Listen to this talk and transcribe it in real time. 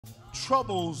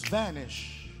troubles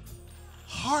vanish.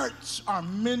 Hearts are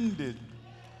mended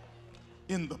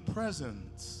in the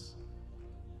presence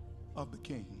of the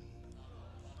King.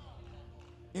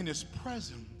 In his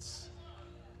presence,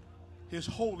 his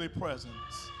holy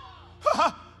presence.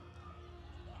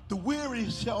 The weary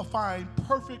shall find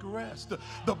perfect rest.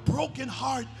 The broken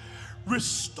heart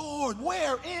restored.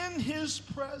 Where? In his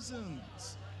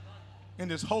presence. In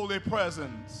his holy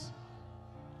presence.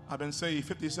 I've been saved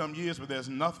 50-some years, but there's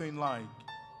nothing like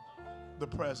the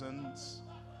presence.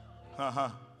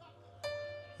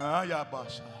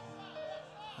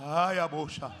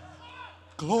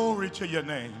 Glory to your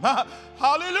name.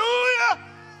 Hallelujah.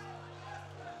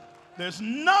 There's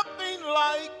nothing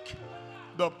like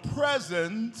the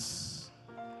presence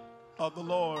of the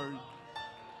Lord.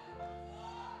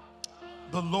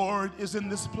 The Lord is in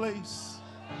this place.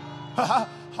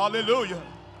 Hallelujah.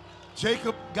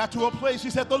 Jacob got to a place, he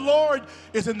said, the Lord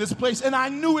is in this place, and I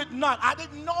knew it not. I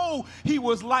didn't know he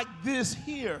was like this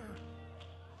here.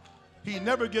 He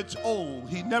never gets old.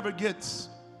 He never gets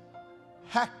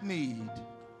hackneyed.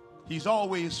 He's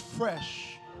always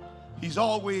fresh. He's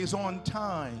always on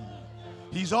time.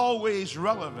 He's always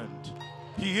relevant.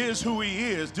 He is who he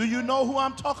is. Do you know who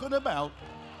I'm talking about?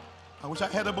 I wish I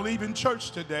had a believing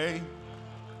church today.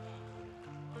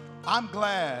 I'm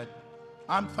glad,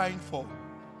 I'm thankful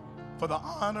for the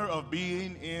honor of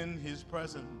being in his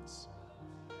presence.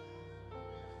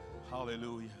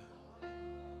 Hallelujah.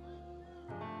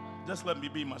 Just let me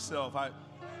be myself.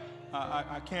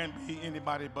 I can't be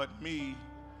anybody but me.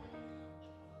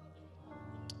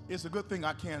 It's a good thing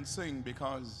I can't sing,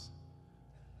 because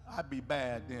I'd be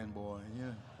bad then, boy.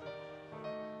 Yeah.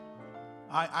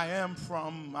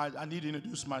 I need to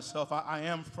introduce myself. I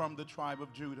am from the tribe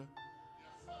of Judah.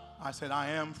 I said, I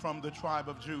am from the tribe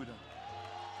of Judah.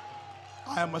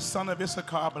 I am a son of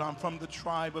Issachar, but I'm from the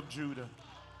tribe of Judah.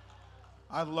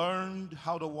 I learned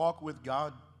how to walk with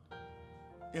God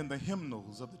in the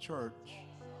hymnals of the church.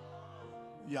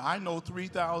 Yeah, I know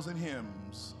 3,000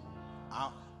 hymns.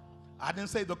 I didn't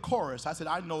say the chorus. I said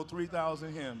I know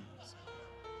 3,000 hymns.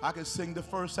 I can sing the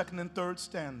first, second, and third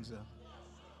stanza.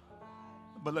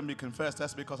 But let me confess,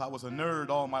 that's because I was a nerd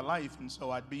all my life, and so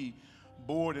I'd be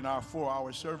bored in our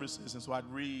 4-hour services, and so I'd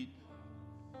read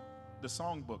the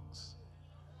songbooks.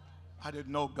 I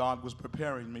didn't know God was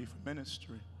preparing me for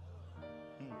ministry.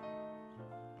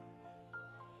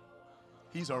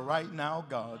 He's a right now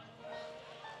God.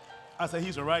 I say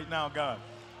he's a right now God.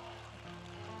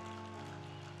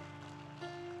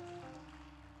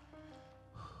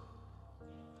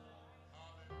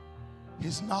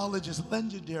 His knowledge is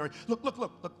legendary. Look.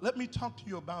 Let me talk to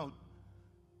you about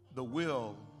the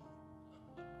will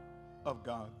of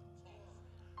God.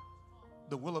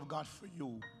 The will of God for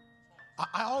you.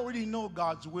 I already know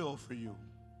God's will for you.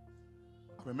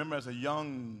 I remember as a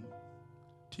young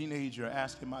teenager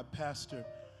asking my pastor,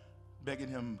 begging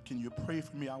him, can you pray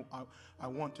for me? I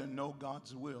want to know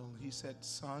God's will. He said,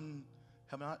 son,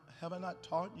 have I not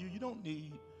taught you? You don't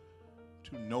need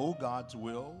to know God's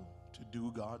will to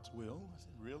do God's will. I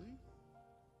said, really?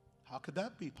 How could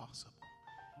that be possible?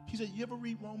 He said, you ever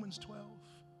read Romans 12?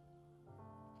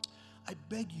 I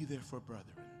beg you therefore,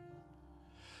 brethren,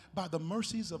 by the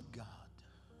mercies of God,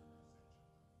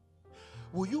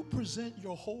 will you present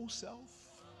your whole self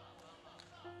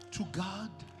to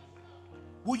God?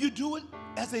 Will you do it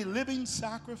as a living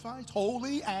sacrifice,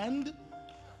 holy and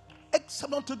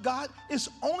acceptable to God? It's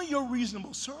only your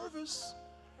reasonable service.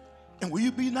 And will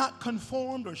you be not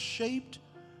conformed or shaped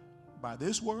by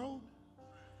this world,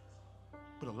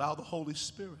 but allow the Holy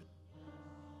Spirit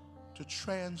to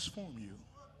transform you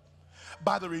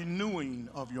by the renewing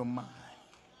of your mind?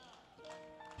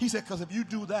 He said, because if you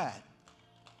do that,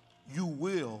 you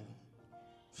will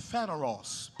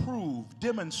phaneros, prove,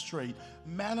 demonstrate,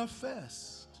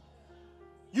 manifest.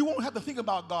 You won't have to think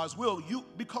about God's will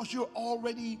because you're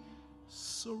already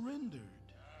surrendered.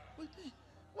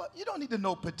 Well, you don't need to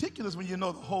know particulars when you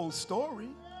know the whole story.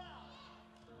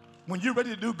 When you're ready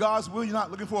to do God's will, you're not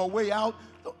looking for a way out.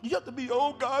 You have to be,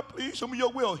 oh God, please show me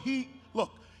your will.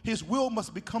 His will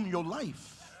must become your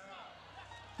life.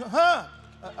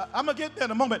 I'm going to get there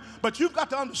in a moment. But you've got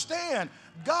to understand,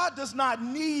 God does not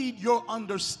need your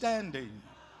understanding.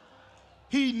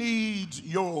 He needs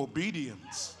your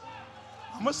obedience.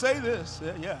 I'm going to say this.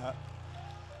 Yeah.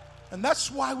 And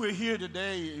that's why we're here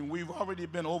today, and we've already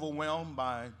been overwhelmed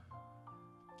by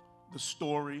the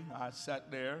story. I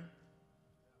sat there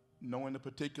knowing the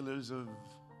particulars of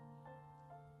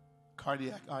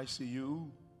cardiac ICU.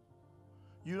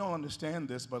 You don't understand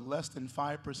this, but less than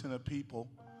 5% of people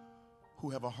who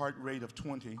have a heart rate of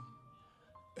 20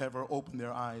 ever open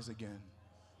their eyes again.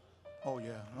 Oh,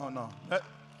 yeah. Oh, no.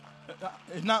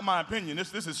 It's not my opinion.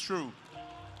 This is true.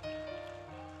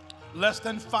 Less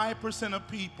than 5% of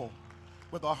people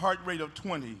with a heart rate of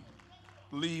 20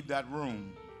 leave that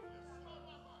room.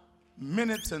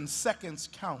 Minutes and seconds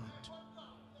count.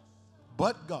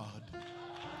 But God.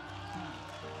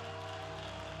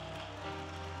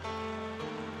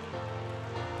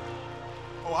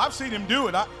 Oh, I've seen him do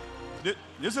it.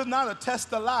 This is not a test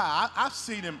to lie. I've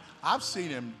seen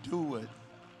him do it.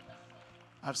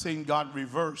 I've seen God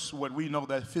reverse what we know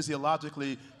that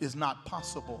physiologically is not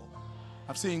possible.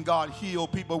 I've seen God heal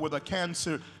people with a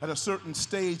cancer at a certain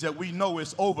stage that we know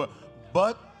is over.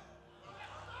 But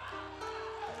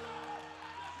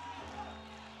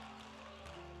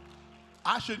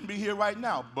I shouldn't be here right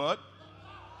now. But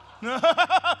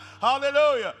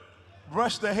hallelujah.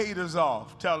 Brush the haters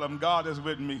off. Tell them God is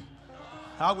with me.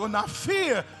 I will not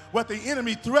fear what the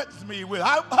enemy threatens me with.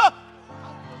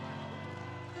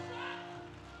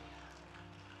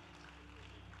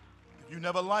 If you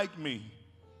never liked me,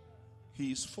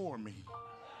 he's for me.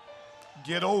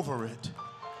 Get over it.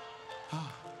 I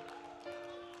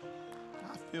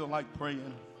feel like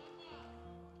praying.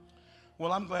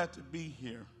 Well, I'm glad to be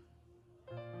here.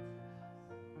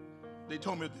 They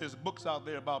told me there's books out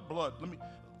there about blood. Let me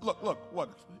look. What?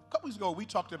 A couple weeks ago, we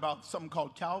talked about something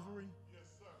called Calvary. Yes,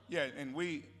 sir. Yeah, and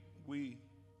we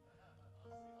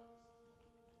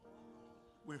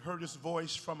heard his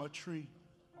voice from a tree.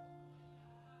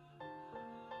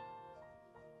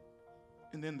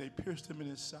 And then they pierced him in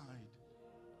his side.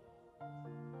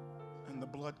 And the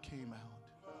blood came out.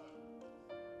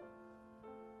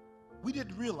 We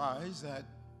didn't realize that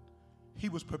he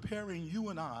was preparing you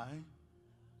and I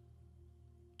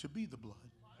to be the blood.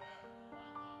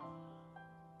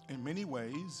 In many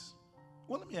ways.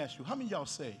 Well, let me ask you, how many of y'all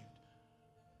saved?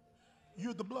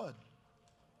 You're the blood.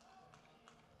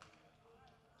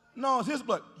 No, it's his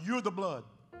blood. You're the blood.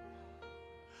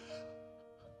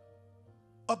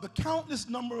 Of the countless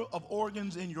number of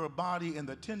organs in your body and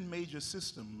the 10 major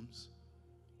systems,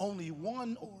 only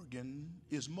one organ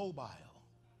is mobile.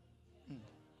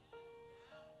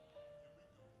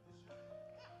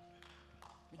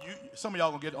 Some of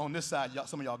y'all gonna get on this side.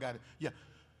 Some of y'all got it. Yeah.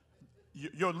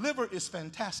 Your liver is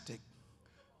fantastic,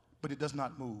 but it does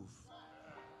not move.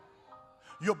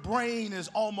 Your brain is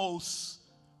almost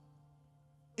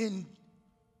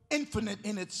infinite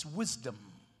in its wisdom,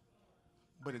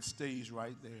 but it stays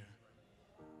right there.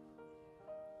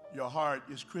 Your heart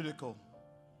is critical.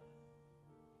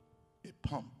 It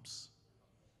pumps,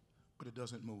 but it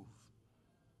doesn't move.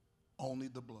 Only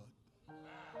the blood.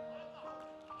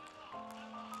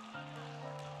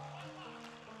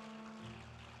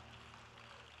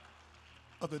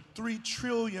 Of the 3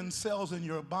 trillion cells in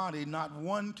your body, not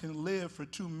one can live for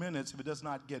 2 minutes if it does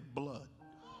not get blood.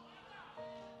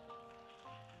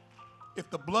 If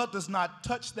the blood does not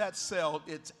touch that cell,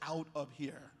 it's out of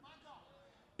here.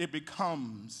 It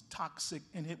becomes toxic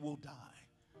and it will die.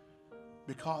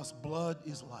 Because blood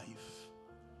is life.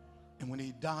 And when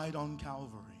he died on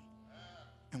Calvary,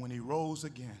 and when he rose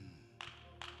again,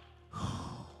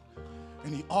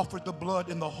 and he offered the blood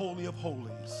in the Holy of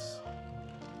Holies,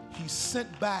 he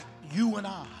sent back you and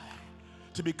I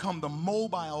to become the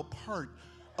mobile part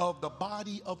of the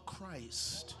body of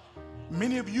Christ.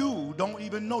 Many of you don't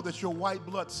even know that you're white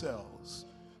blood cells.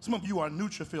 Some of you are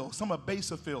neutrophils, some are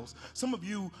basophils, some of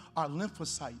you are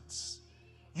lymphocytes.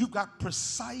 You've got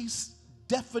precise,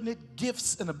 definite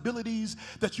gifts and abilities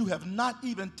that you have not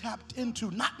even tapped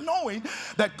into, not knowing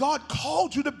that God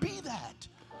called you to be that.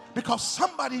 Because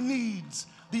somebody needs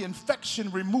the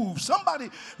infection removed. Somebody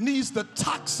needs the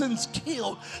toxins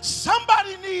killed.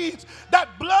 Somebody needs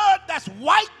that blood, that's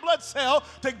white blood cell,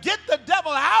 to get the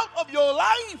devil out of your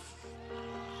life.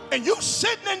 And you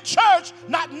sitting in church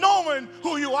not knowing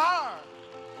who you are.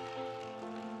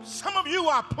 Some of you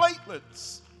are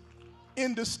platelets,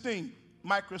 indistinct,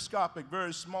 microscopic,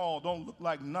 very small, don't look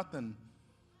like nothing.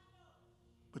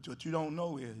 But what you don't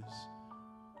know is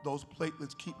those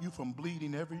platelets keep you from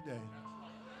bleeding every day.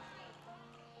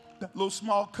 That little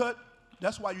small cut,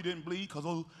 that's why you didn't bleed,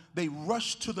 because they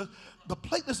rush to the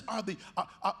platelets are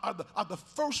the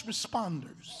first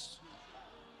responders.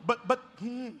 But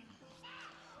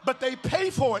they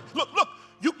pay for it. Look,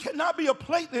 you cannot be a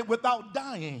platelet without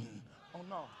dying. Oh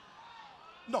no.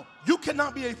 No, you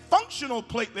cannot be a functional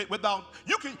platelet without,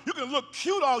 you can look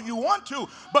cute all you want to,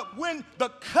 but when the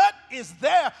cut is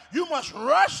there, you must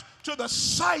rush to the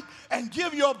site and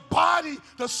give your body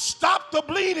to stop the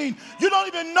bleeding. You don't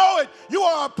even know it. You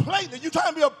are a platelet. You trying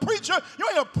to be a preacher. You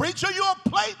ain't a preacher. You're a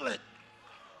platelet.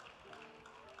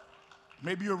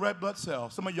 Maybe you're a red blood cell.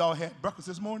 Some of y'all had breakfast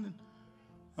this morning.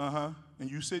 And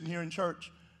and you sitting here in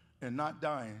church and not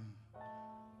dying,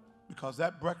 because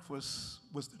that breakfast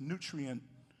was the nutrient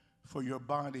for your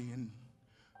body, and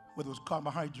whether it was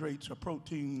carbohydrates or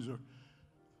proteins or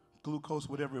glucose,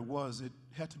 whatever it was, it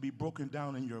had to be broken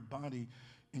down in your body,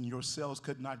 and your cells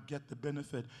could not get the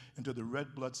benefit until the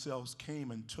red blood cells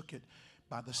came and took it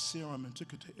by the serum and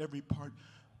took it to every part.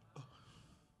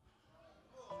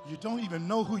 You don't even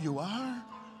know who you are.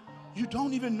 You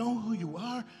don't even know who you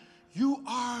are. You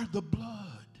are the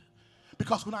blood.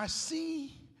 Because when I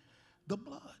see the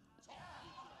blood,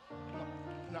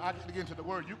 now I get to get into the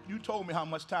word. You told me how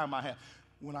much time I have.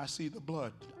 When I see the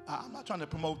blood, I'm not trying to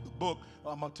promote the book.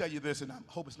 I'm going to tell you this, and I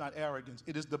hope it's not arrogance.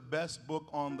 It is the best book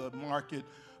on the market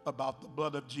about the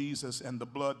blood of Jesus and the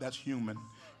blood that's human.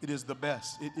 It is the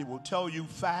best. It will tell you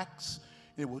facts.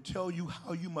 It will tell you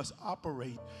how you must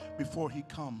operate before he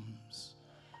comes.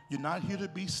 You're not here to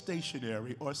be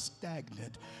stationary or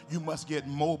stagnant. You must get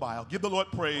mobile. Give the Lord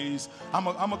praise. I'm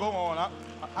going to go on.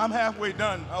 I'm halfway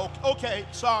done. Okay,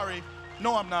 sorry.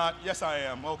 No, I'm not. Yes, I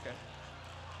am. Okay.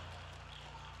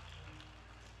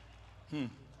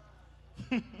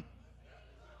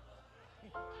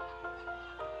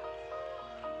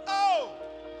 Oh!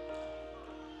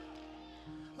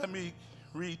 Let me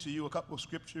read to you a couple of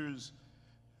scriptures.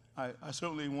 I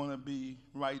certainly want to be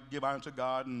right, give honor to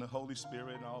God and the Holy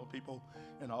Spirit and all the people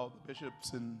and all the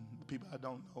bishops and the people I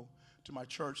don't know. To my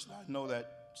church, I know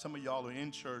that some of y'all are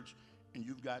in church and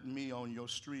you've got me on your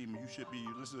stream. You should be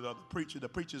listening to the preacher. The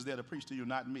preacher's there to preach to you,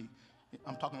 not me.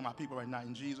 I'm talking to my people right now.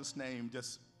 In Jesus' name,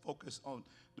 just focus on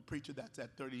the preacher that's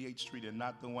at 38th Street and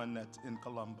not the one that's in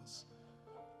Columbus.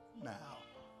 Now,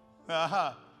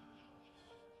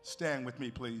 stand with me,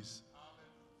 please.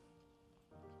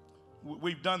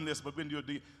 We've done this, but when you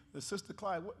do the Sister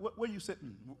Clyde, where are you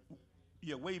sitting?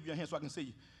 Yeah, wave your hand so I can see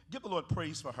you. Give the Lord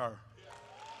praise for her.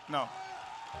 No.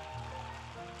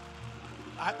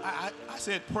 I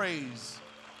said praise.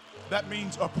 That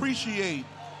means appreciate.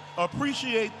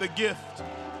 Appreciate the gift.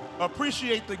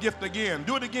 Appreciate the gift again.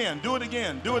 Do it again. Do it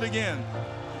again. Do it again.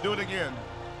 Do it again.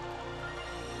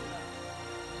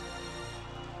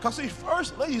 Because see,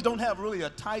 first ladies don't have really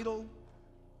a title,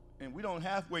 and we don't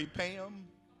halfway pay them.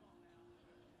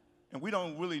 And we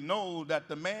don't really know that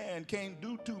the man can't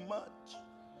do too much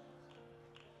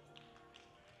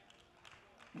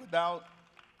without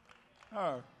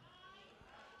her.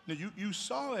 Now, you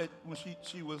saw it when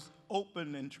she was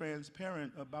open and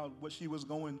transparent about what she was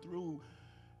going through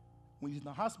when she's in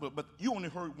the hospital, but you only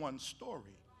heard one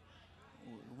story.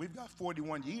 We've got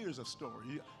 41 years of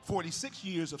story, 46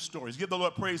 years of stories. Give the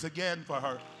Lord praise again for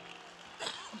her.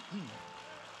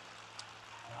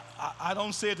 I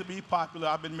don't say it to be popular.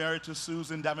 I've been married to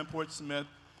Susan Davenport Smith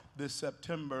this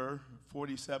September,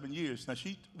 47 years. Now,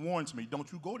 she warns me,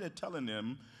 don't you go there telling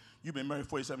them you've been married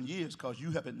 47 years because you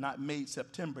haven't not made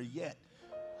September yet.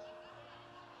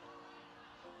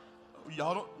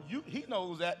 Y'all don't, he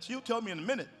knows that. She'll tell me in a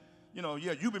minute,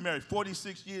 yeah, you've been married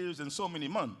 46 years and so many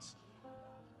months.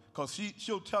 Because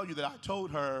she'll tell you that I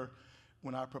told her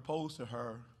when I proposed to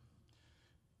her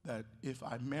that if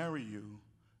I marry you,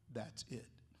 that's it.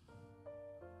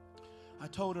 I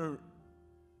told her,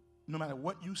 no matter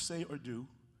what you say or do,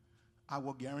 I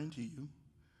will guarantee you,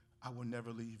 I will never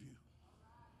leave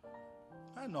you.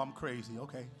 I know I'm crazy,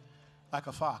 okay, like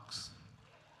a fox.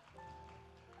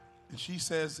 And she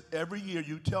says, every year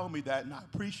you tell me that, and I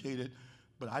appreciate it,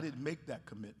 but I didn't make that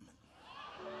commitment.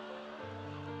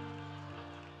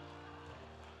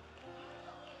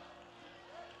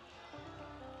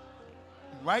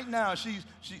 Right now, she's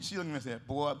looking and saying,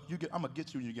 boy, I'm going to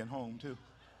get you when you get home, too.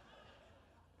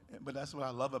 But that's what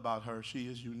I love about her. She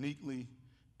is uniquely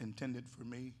intended for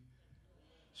me.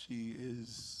 She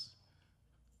is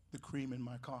the cream in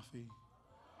my coffee.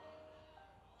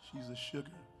 She's the sugar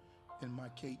in my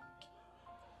cake.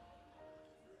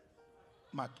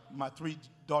 My three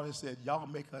daughters said, y'all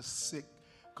make us sick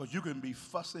because you can be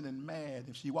fussing and mad.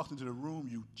 If she walks into the room,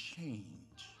 you change.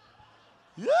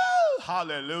 Woo!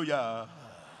 Hallelujah.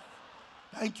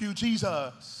 Thank you,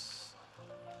 Jesus.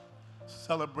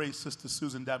 Celebrate Sister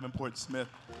Susan Davenport Smith.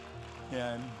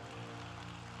 And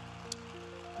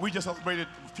we just celebrated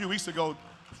a few weeks ago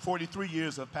 43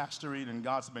 years of pastoring, and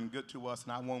God's been good to us,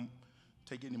 and I won't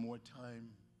take any more time.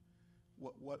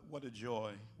 What a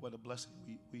joy, what a blessing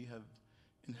we have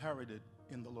inherited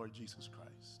in the Lord Jesus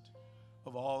Christ.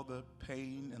 Of all the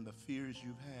pain and the fears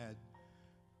you've had,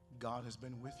 God has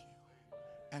been with you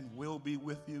and will be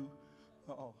with you.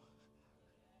 Uh-oh.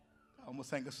 I almost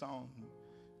sang a song.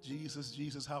 Jesus,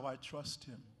 Jesus, how I trust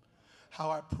him,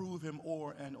 how I prove him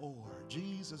o'er and o'er.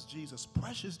 Jesus, Jesus,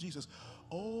 precious Jesus,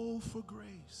 oh, for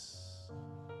grace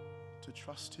to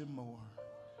trust him more.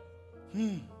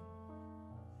 You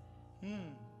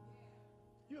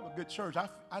have a good church.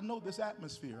 I know this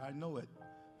atmosphere. I know it.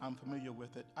 I'm familiar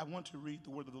with it. I want to read the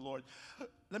word of the Lord.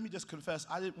 Let me just confess,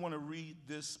 I didn't want to read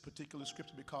this particular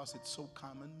scripture because it's so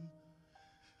common.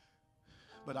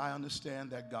 But I understand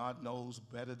that God knows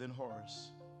better than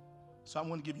Horace. So I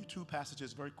want to give you two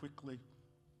passages very quickly.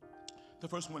 The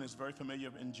first one is very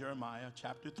familiar in Jeremiah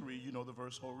chapter 3. You know the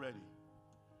verse already.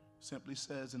 Simply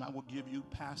says, and I will give you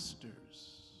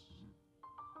pastors.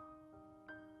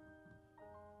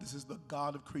 This is the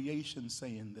God of creation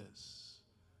saying this.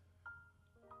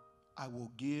 I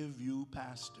will give you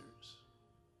pastors.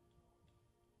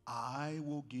 I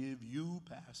will give you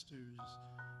pastors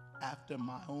after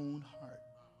my own heart.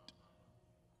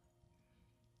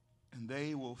 And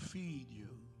they will feed you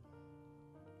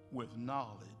with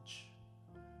knowledge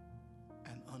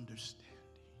and understanding.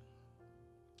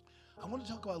 I want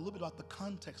to talk about a little bit about the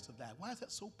context of that. Why is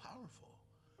that so powerful?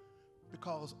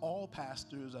 Because all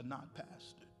pastors are not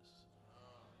pastors.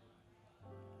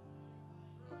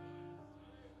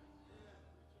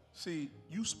 See,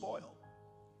 you spoil.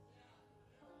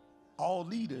 All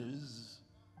leaders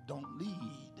don't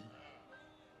lead.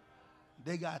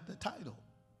 They got the title,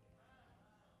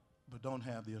 but don't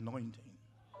have the anointing.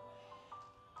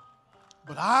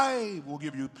 But I will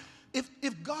give you,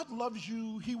 if God loves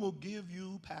you, he will give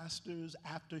you pastors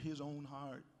after his own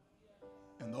heart.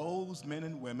 And those men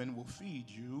and women will feed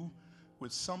you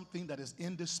with something that is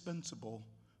indispensable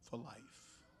for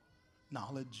life: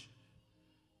 knowledge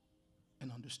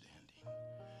and understanding.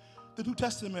 The New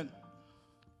Testament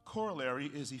corollary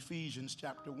is Ephesians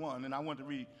chapter 1. And I want to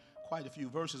read quite a few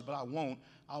verses, but I won't.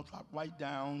 I'll drop right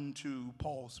down to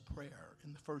Paul's prayer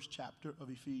in the first chapter of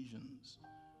Ephesians.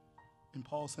 And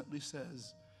Paul simply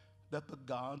says that the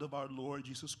God of our Lord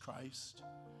Jesus Christ,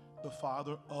 the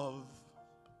Father of,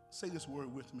 say this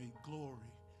word with me, glory.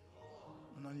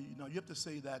 You have to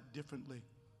say that differently.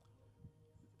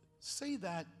 Say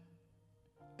that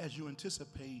as you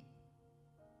anticipate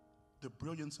the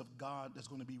brilliance of God that's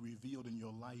going to be revealed in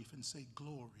your life, and say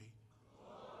glory.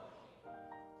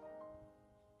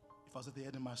 If I was at the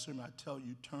end of my sermon, I'd tell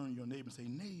you, turn your neighbor and say,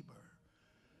 neighbor,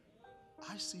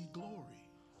 I see glory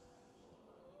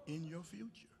in your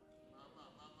future.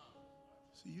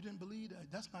 See, you didn't believe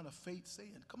that. That's not a faith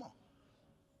saying. Come on.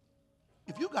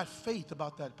 If you got faith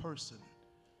about that person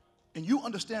and you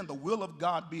understand the will of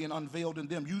God being unveiled in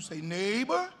them, you say,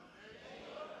 neighbor,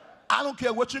 I don't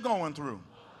care what you're going through.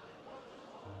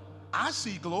 I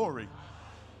see glory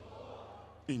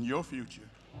in your future.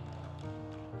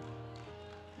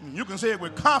 You can say it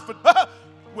with confidence.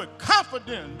 With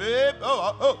confidence, babe.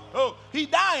 He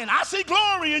dying. I see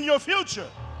glory in your future.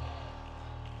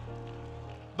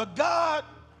 The God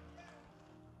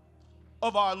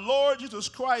of our Lord Jesus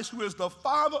Christ, who is the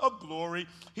Father of glory,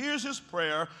 here's his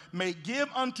prayer: may give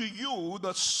unto you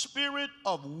the spirit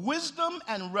of wisdom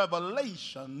and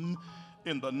revelation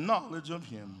in the knowledge of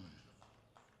him.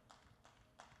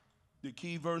 The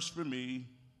key verse for me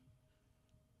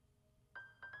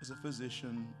as a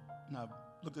physician, and I've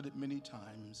looked at it many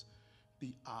times,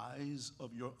 the eyes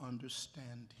of your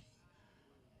understanding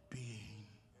being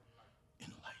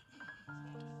enlightened.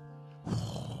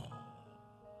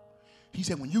 He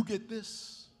said, when you get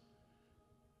this,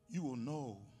 you will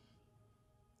know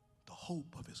the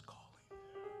hope of his calling.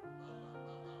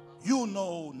 You'll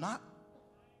know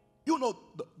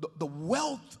the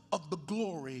wealth of the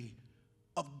glory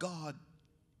of God,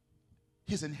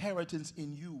 his inheritance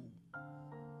in you.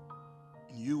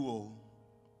 And you will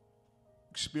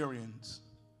experience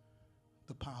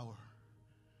the power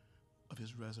of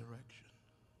his resurrection.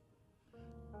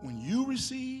 When you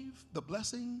receive the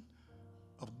blessing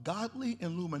of godly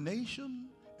illumination,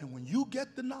 and when you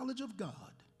get the knowledge of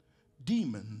God,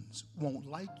 demons won't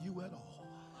like you at all.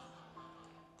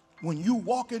 When you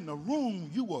walk in the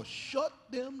room, you will shut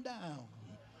them down.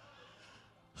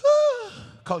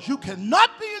 Because you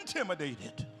cannot be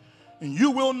intimidated, and you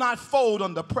will not fold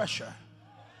under pressure,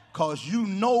 because you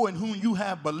know in whom you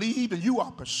have believed and you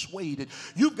are persuaded.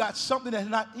 You've got something that has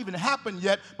not even happened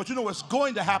yet, but you know it's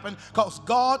going to happen, because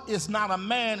God is not a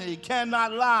man and he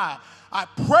cannot lie. I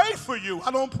pray for you.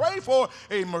 I don't pray for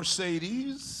a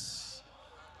Mercedes.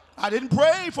 I didn't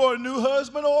pray for a new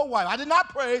husband or a wife. I did not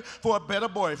pray for a better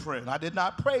boyfriend. I did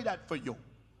not pray that for you.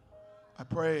 I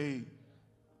pray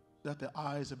that the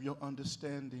eyes of your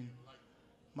understanding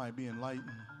might be enlightened.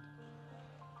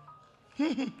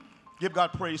 Give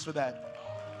God praise for that.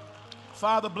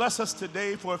 Father, bless us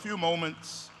today for a few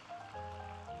moments.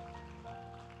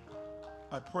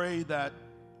 I pray that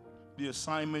the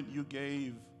assignment you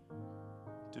gave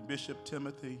to Bishop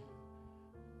Timothy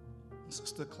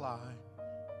Sister Clyde,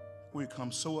 we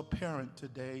become so apparent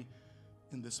today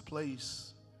in this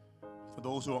place for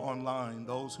those who are online,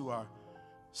 those who are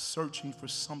searching for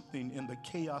something in the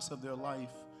chaos of their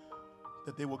life,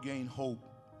 that they will gain hope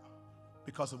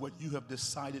because of what you have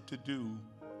decided to do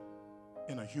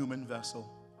in a human vessel.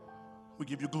 We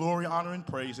give you glory, honor, and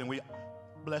praise, and we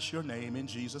bless your name in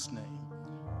Jesus' name.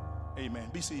 Amen.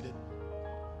 Be seated.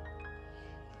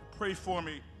 Pray for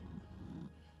me.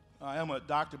 I am a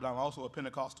doctor, but I'm also a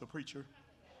Pentecostal preacher.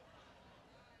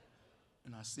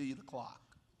 And I see the clock.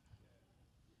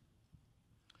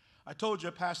 I told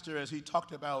your pastor as he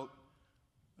talked about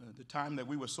the time that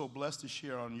we were so blessed to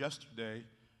share on yesterday,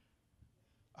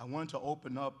 I wanted to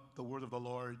open up the word of the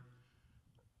Lord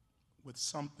with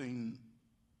something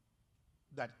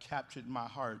that captured my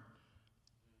heart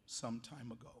some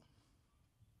time ago.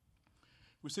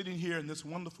 We're sitting here in this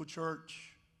wonderful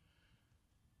church.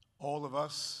 All of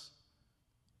us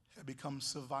have become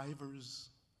survivors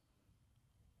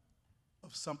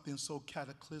of something so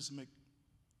cataclysmic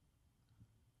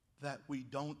that we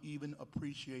don't even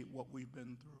appreciate what we've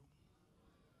been through.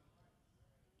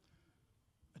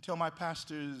 I tell my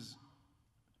pastors,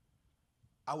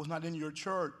 I was not in your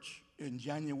church in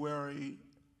January,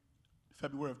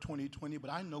 February of 2020,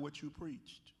 but I know what you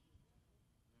preached,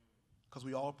 because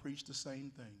we all preached the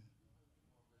same thing.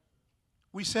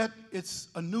 We said it's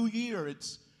a new year,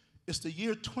 it's the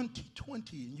year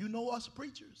 2020, and you know us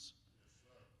preachers.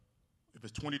 If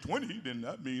it's 2020, then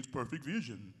that means perfect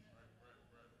vision.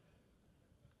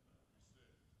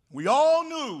 We all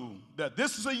knew that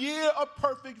this is a year of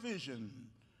perfect vision,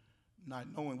 not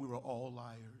knowing we were all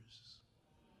liars,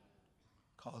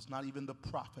 because not even the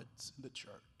prophets in the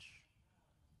church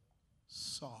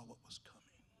saw what was coming.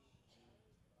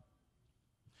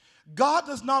 God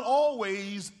does not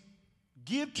always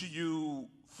give to you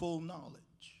full knowledge.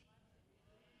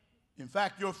 In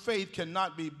fact, your faith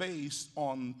cannot be based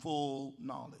on full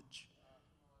knowledge.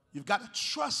 You've got to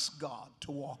trust God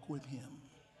to walk with him.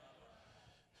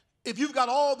 If you've got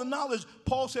all the knowledge,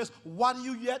 Paul says, why do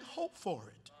you yet hope for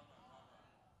it?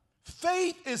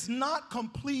 Faith is not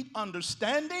complete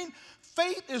understanding.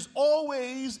 Faith is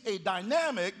always a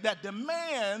dynamic that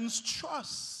demands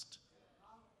trust.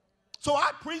 So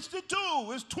I preached it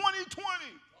too. It's 2020.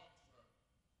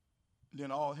 Then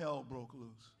all hell broke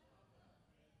loose.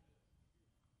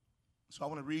 So I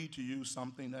want to read to you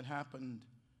something that happened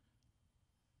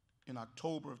in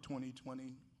October of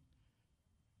 2020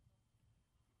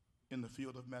 in the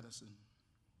field of medicine.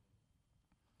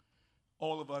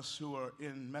 All of us who are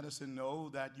in medicine know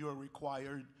that you're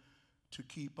required to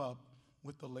keep up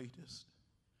with the latest.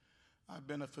 I've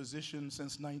been a physician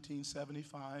since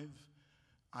 1975.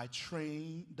 I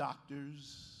train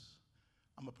doctors.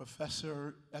 I'm a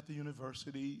professor at the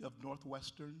University of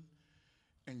Northwestern,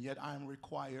 and yet I'm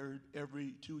required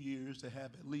every 2 years to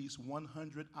have at least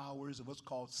 100 hours of what's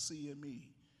called CME,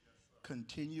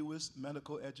 continuous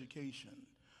medical education,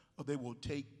 or they will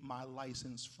take my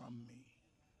license from me.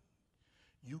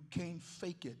 You can't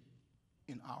fake it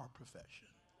in our profession.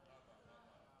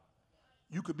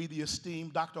 You could be the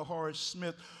esteemed Dr. Horace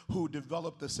Smith, who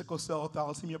developed the sickle cell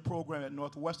thalassemia program at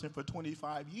Northwestern for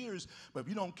 25 years, but if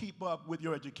you don't keep up with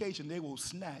your education, they will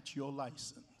snatch your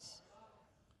license.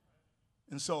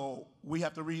 And so we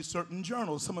have to read certain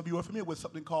journals. Some of you are familiar with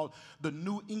something called the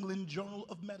New England Journal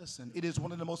of Medicine. It is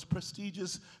one of the most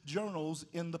prestigious journals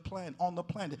on the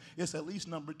planet. It's at least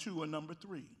number 2 or number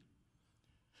 3.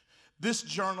 This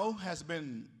journal has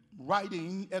been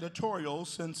writing editorials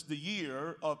since the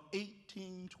year of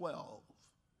 1812.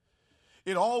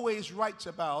 It always writes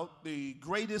about the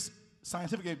greatest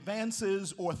scientific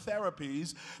advances or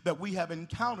therapies that we have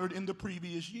encountered in the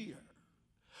previous year.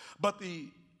 But the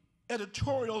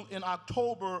editorial in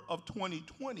October of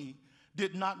 2020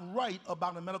 did not write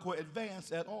about a medical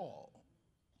advance at all.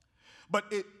 But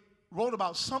it wrote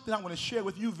about something I want to share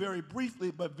with you very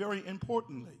briefly, but very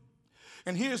importantly.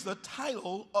 And here's the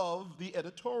title of the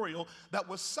editorial that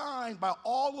was signed by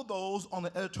all of those on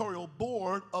the editorial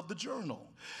board of the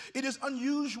journal. It is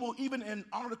unusual, even in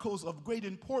articles of great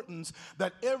importance,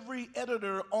 that every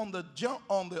editor on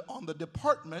the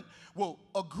department will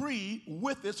agree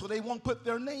with it, so they won't put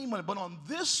their name on it. But on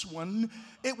this one,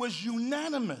 it was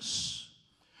unanimous.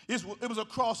 It was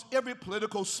across every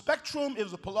political spectrum. It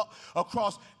was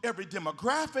across every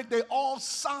demographic. They all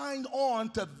signed on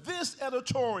to this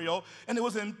editorial, and it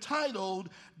was entitled,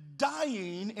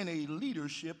 Dying in a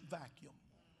Leadership Vacuum.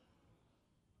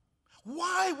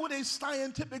 Why would a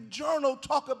scientific journal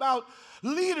talk about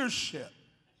leadership?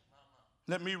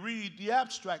 Let me read the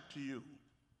abstract to you.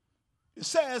 It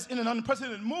says, in an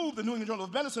unprecedented move, the New England Journal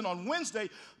of Medicine on Wednesday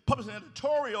published an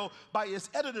editorial by its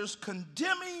editors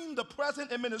condemning the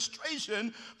present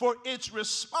administration for its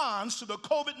response to the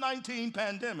COVID-19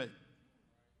 pandemic.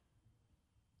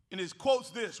 And it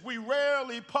quotes this: "We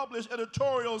rarely publish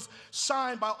editorials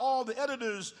signed by all the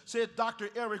editors," said Dr.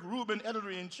 Eric Rubin,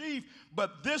 editor-in-chief,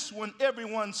 "but this one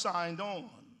everyone signed on."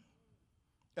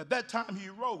 At that time he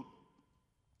wrote,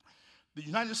 "The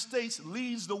United States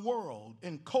leads the world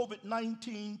in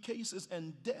COVID-19 cases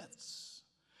and deaths.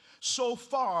 So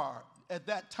far, at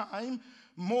that time,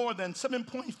 more than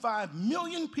 7.5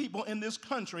 million people in this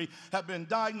country have been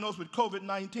diagnosed with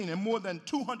COVID-19, and more than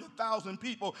 200,000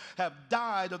 people have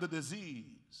died of the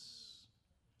disease."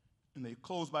 And they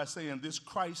close by saying, "This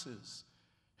crisis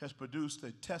has produced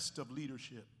a test of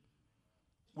leadership.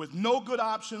 With no good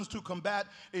options to combat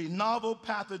a novel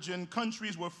pathogen,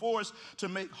 countries were forced to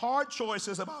make hard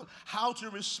choices about how to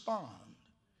respond.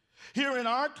 Here in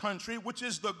our country, which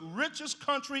is the richest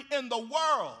country in the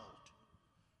world,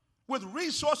 with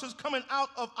resources coming out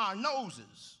of our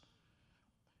noses,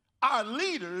 our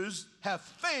leaders have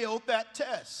failed that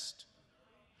test.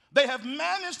 They have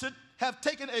managed to have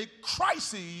taken a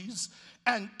crisis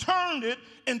and turned it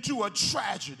into a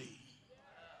tragedy."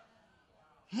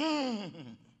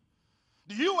 The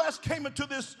U.S. came into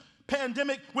this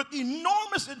pandemic with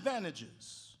enormous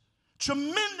advantages,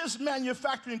 tremendous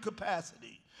manufacturing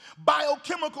capacity,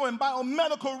 biochemical and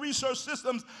biomedical research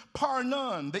systems par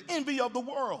none, the envy of the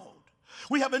world.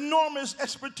 We have enormous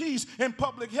expertise in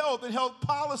public health and health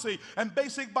policy and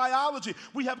basic biology.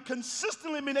 We have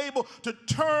consistently been able to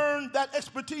turn that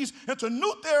expertise into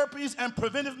new therapies and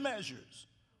preventive measures.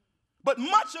 But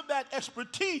much of that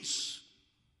expertise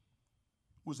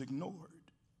was ignored.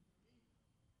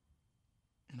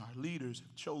 And our leaders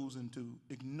have chosen to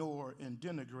ignore and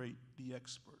denigrate the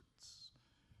experts.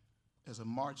 As of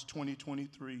March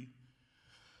 2023,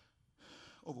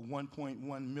 over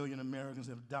 1.1 million Americans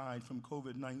have died from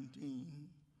COVID-19.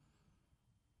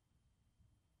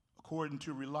 According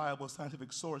to reliable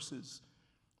scientific sources,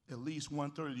 at least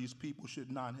 1/3 of these people should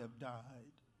not have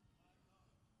died.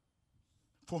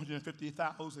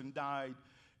 450,000 died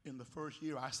in the first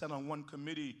year. I sat on one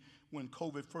committee when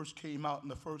COVID first came out in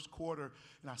the first quarter,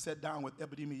 and I sat down with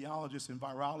epidemiologists and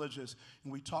virologists,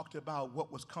 and we talked about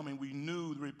what was coming. We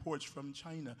knew the reports from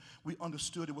China. We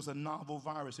understood it was a novel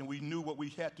virus, and we knew what we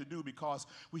had to do because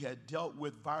we had dealt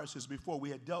with viruses before.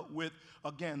 We had dealt with,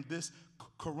 again, this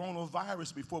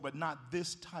coronavirus before, but not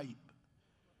this type.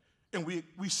 And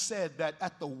we said that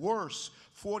at the worst,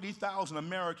 40,000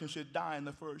 Americans should die in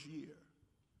the first year.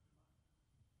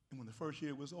 And when the first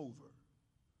year was over,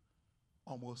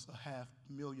 almost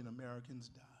 500,000 Americans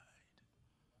died.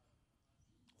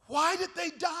 Why did they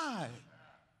die?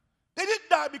 They didn't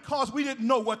die because we didn't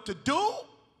know what to do.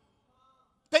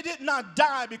 They did not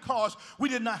die because we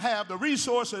did not have the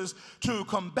resources to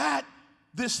combat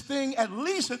this thing, at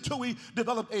least until we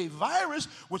developed a virus,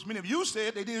 which many of you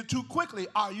said they did it too quickly.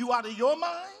 Are you out of your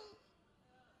mind?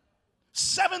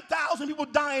 7,000 people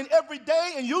dying every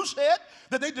day, and you said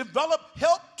that they developed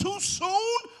help too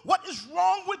soon? What is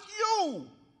wrong with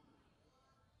you?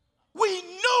 We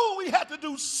knew we had to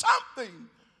do something,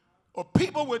 or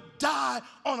people would die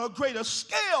on a greater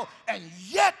scale, and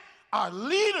yet our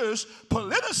leaders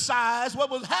politicized what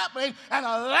was happening and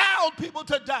allowed people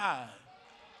to die.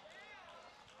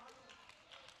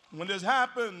 When this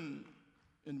happened,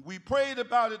 and we prayed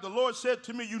about it, the Lord said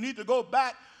to me, "You need to go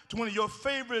back to one of your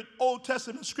favorite Old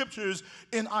Testament scriptures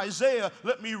in Isaiah."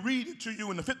 Let me read it to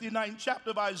you. In the 59th chapter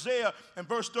of Isaiah and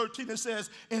verse 13, it says,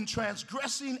 "In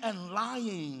transgressing and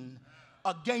lying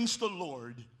against the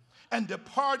Lord and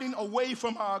departing away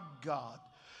from our God,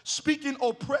 speaking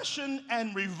oppression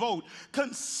and revolt,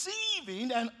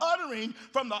 conceiving and uttering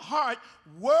from the heart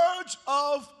words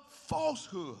of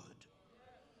falsehood,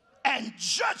 and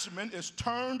judgment is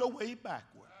turned away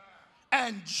backward,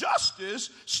 and justice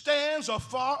stands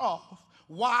afar off."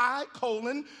 Why?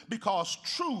 Because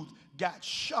truth got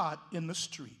shot in the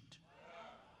street.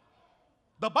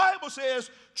 The Bible says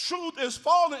truth is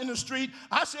falling in the street.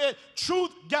 I said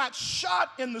truth got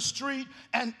shot in the street,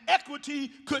 and equity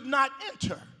could not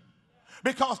enter.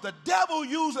 Because the devil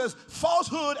uses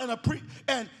falsehood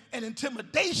and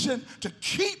intimidation to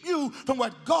keep you from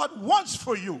what God wants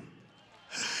for you.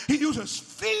 He uses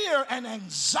fear and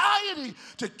anxiety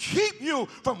to keep you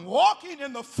from walking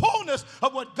in the fullness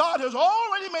of what God has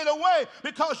already made a way,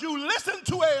 because you listen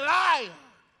to a liar.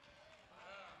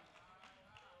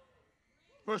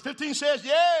 Verse 15 says,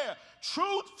 "Yeah,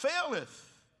 truth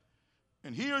faileth,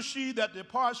 and he or she that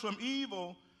departs from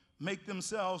evil make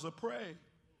themselves a prey.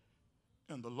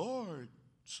 And the Lord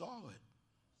saw it."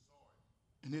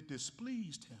 And it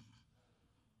displeased him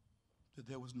that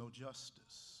there was no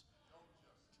justice.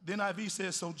 The NIV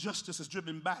says, so justice is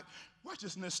driven back.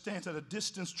 Righteousness stands at a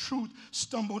distance. Truth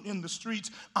stumbled in the streets.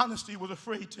 Honesty was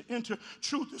afraid to enter.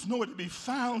 Truth is nowhere to be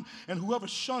found. And whoever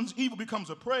shuns evil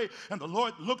becomes a prey. And the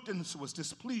Lord looked and was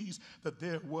displeased that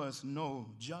there was no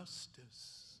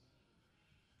justice.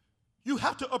 You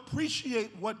have to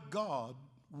appreciate what God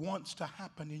wants to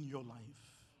happen in your life.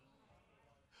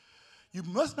 You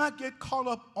must not get caught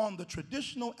up on the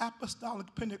traditional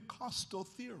apostolic Pentecostal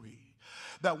theory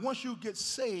that once you get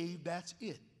saved, that's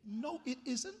it. No, it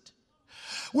isn't.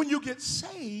 When you get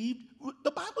saved,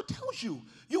 the Bible tells you,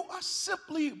 you are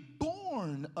simply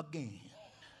born again.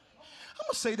 I'm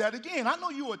going to say that again. I know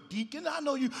you're a deacon. I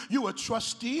know you're a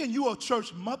trustee and you're a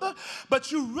church mother,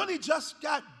 but you really just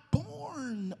got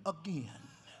born again.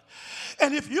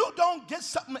 And if you don't get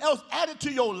something else added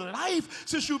to your life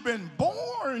since you've been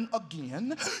born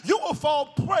again, you will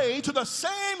fall prey to the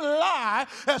same lie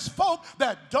as folk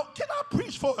that don't. Can I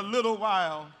preach for a little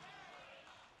while?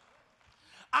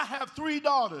 I have 3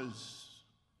 daughters.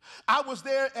 I was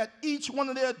there at each one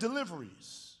of their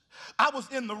deliveries. I was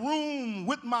in the room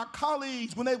with my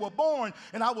colleagues when they were born,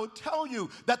 and I will tell you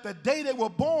that the day they were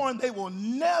born, they will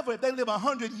never, if they live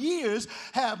 100 years,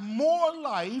 have more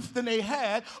life than they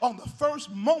had on the first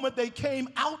moment they came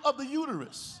out of the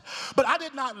uterus. But I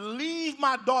did not leave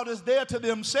my daughters there to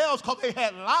themselves because they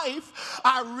had life.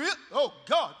 I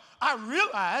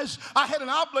realized I had an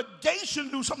obligation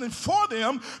to do something for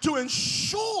them to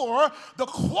ensure the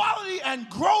quality and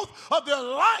growth of their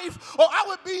life, or I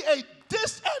would be a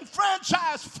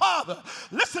disenfranchised father.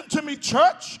 Listen to me,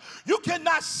 church. You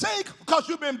cannot say because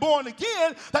you've been born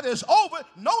again that it's over.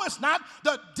 No, it's not.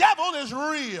 The devil is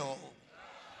real.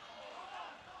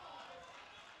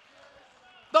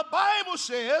 The Bible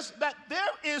says that there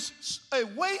is a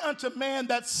way unto man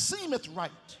that seemeth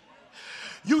right.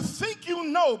 You think you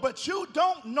know, but you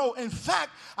don't know. In fact,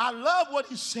 I love what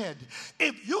he said.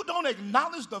 If you don't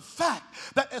acknowledge the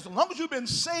fact that as long as you've been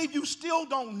saved, you still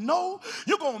don't know,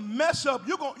 you're going to mess up.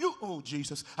 Oh,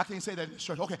 Jesus. I can't say that in this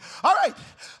church. Okay. All right.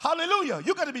 Hallelujah.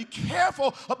 You got to be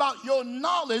careful about your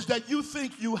knowledge that you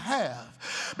think you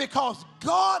have, because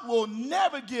God will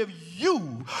never give you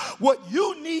what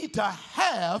you need to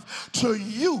have to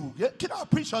you. Can I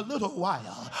preach a little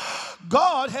while?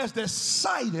 God has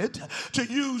decided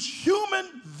to use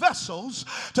human vessels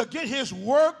to get his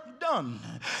work done.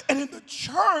 And in the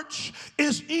church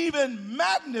is even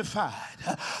magnified.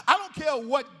 I don't care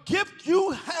what gift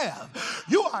you have.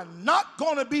 You are not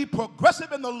going to be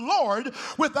progressive in the Lord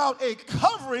without a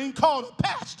covering called a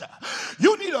pastor.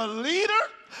 You need a leader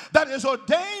that is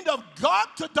ordained of God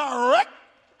to direct.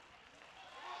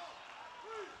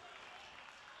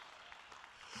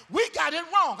 We got it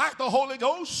wrong. I got the Holy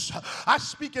Ghost. I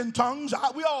speak in tongues.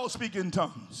 We all speak in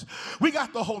tongues. We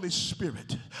got the Holy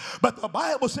Spirit. But the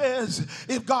Bible says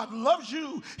if God loves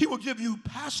you, he will give you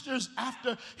pastors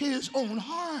after his own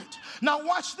heart. Now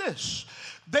watch this.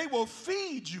 They will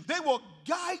feed you. They will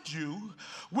guide you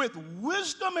with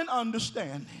wisdom and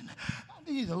understanding. I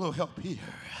need a little help here.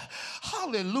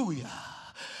 Hallelujah.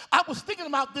 I was thinking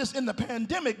about this in the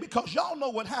pandemic because y'all know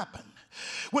what happened.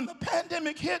 When the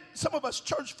pandemic hit, some of us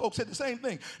church folks said the same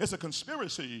thing. It's a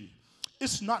conspiracy.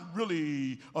 It's not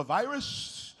really a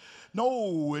virus.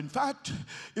 No, in fact,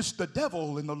 it's the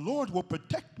devil, and the Lord will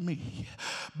protect me.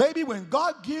 Baby, when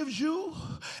God gives you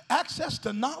access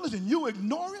to knowledge and you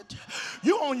ignore it,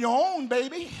 you're on your own,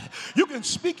 baby. You can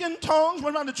speak in tongues,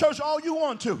 run around the church all you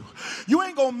want to. You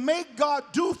ain't going to make God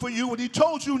do for you what he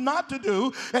told you not to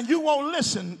do, and you won't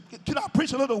listen. Can I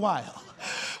preach a little while?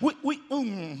 We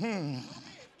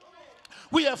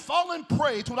have fallen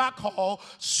prey to what I call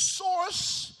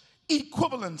source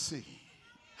equivalency.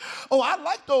 Oh, I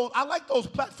like those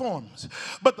platforms.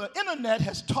 But the internet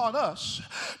has taught us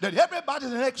that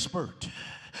everybody's an expert.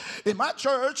 In my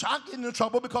church, I get into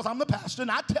trouble because I'm the pastor, and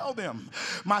I tell them.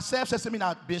 My staff says to me,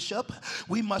 now, Bishop,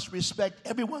 we must respect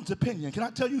everyone's opinion. Can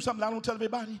I tell you something I don't tell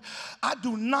everybody? I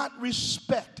do not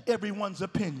respect everyone's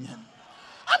opinion.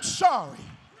 I'm sorry.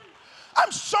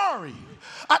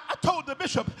 I told the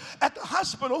bishop at the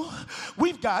hospital,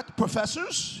 we've got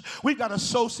professors, we've got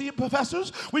associate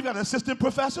professors, we've got assistant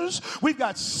professors, we've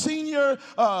got senior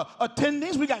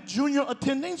attendings, we got junior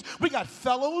attendings, we got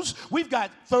fellows, we've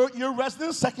got third-year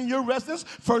residents, second-year residents,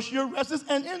 first-year residents,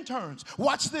 and interns.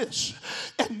 Watch this.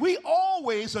 And we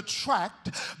always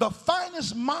attract the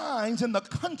finest minds in the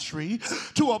country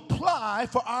to apply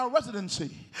for our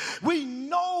residency. We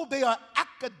know they are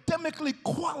academically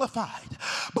qualified,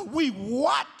 but we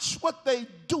watch what they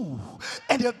do.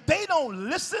 And if they don't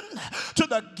listen to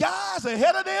the guys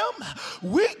ahead of them,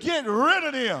 we get rid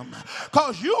of them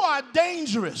because you are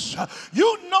dangerous.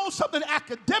 You know something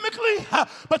academically,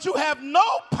 but you have no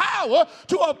power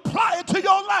to apply it to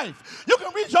your life. You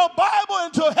can read your Bible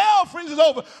until hell freezes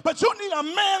over, but you need a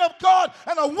man of God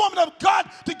and a woman of God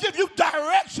to give you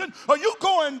direction, or you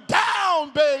going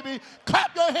down, baby.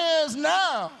 Clap your hands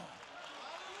now.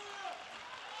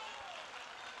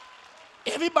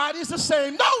 Everybody's the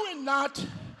same. No, we're not.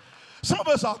 Some of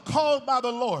us are called by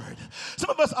the Lord.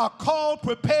 Some of us are called,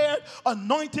 prepared,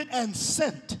 anointed, and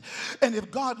sent. And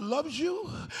if God loves you,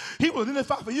 he will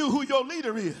identify for you who your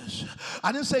leader is.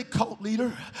 I didn't say cult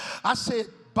leader. I said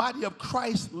body of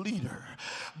Christ leader.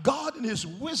 God in his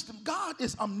wisdom, God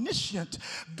is omniscient.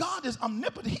 God is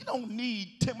omnipotent. He don't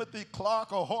need Timothy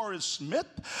Clark or Horace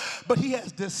Smith, but he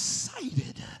has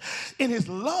decided in his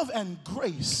love and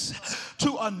grace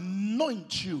to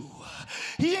anoint you.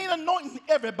 He ain't anointing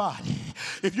everybody.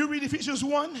 If you read Ephesians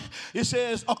 1, it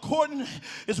says, according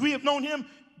as we have known him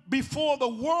before the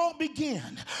world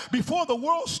began, before the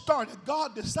world started,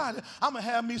 God decided, I'm going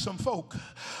to have me some folk.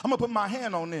 I'm going to put my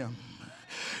hand on them.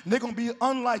 And they're going to be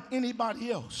unlike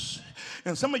anybody else.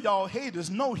 And some of y'all haters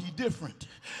know he different.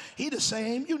 He the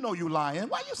same. You know you lying.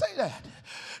 Why you say that?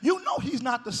 You know he's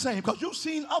not the same because you've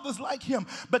seen others like him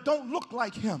but don't look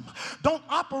like him. Don't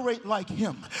operate like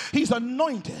him. He's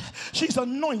anointed. She's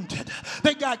anointed.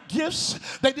 They got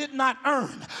gifts they did not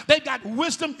earn. They got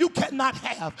wisdom you cannot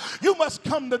have. You must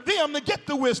come to them to get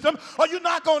the wisdom or you're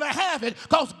not going to have it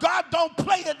because God don't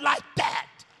play it like that.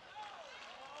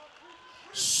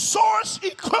 Source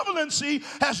equivalency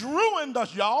has ruined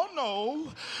us. Y'all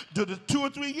know the 2 or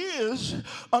 3 years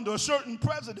under a certain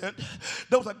president,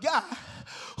 there was a guy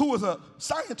who was a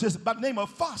scientist by the name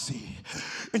of Fossey.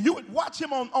 And you would watch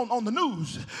him on the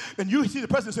news, and you see the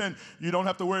president saying, you don't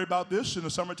have to worry about this. When the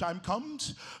summertime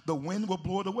comes, the wind will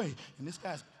blow it away. And this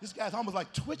guy's almost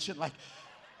like twitching, like,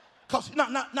 because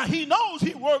now he knows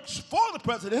he works for the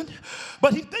president,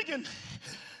 but he's thinking,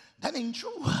 that ain't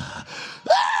true.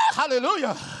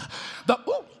 Hallelujah.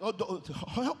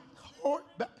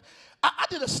 I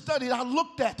did a study. I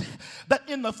looked at that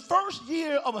in the first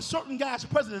year of a certain guy's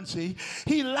presidency,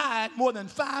 he lied more than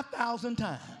 5,000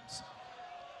 times.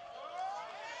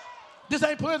 This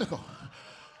ain't political.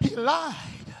 He lied.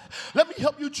 Let me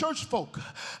help you church folk.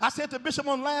 I said to Bishop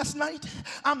on last night,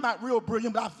 I'm not real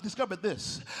brilliant, but I've discovered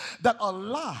this, that a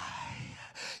lie,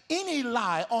 any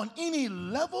lie on any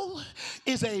level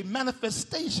is a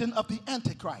manifestation of the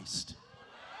Antichrist.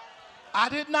 I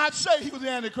did not say he was the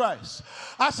Antichrist.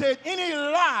 I said any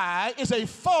lie is a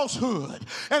falsehood.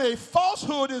 And a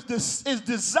falsehood is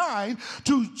designed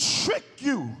to trick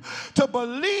you to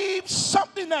believe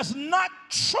something that's not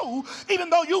true, even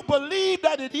though you believe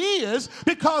that it is,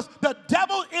 because the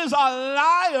devil is a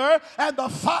liar and the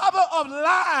father of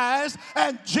lies,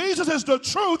 and Jesus is the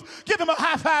truth. Give him a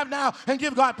high five now and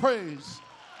give God praise.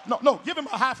 No, give him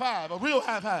a high five, a real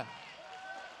high five.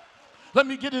 Let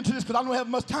me get into this because I don't have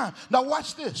much time. Now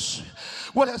watch this.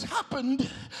 What has happened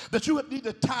that you need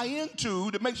to tie into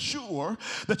to make sure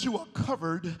that you are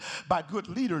covered by good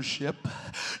leadership,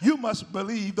 you must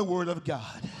believe the word of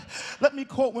God. Let me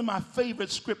quote one of my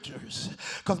favorite scriptures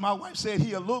because my wife said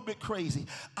he a little bit crazy.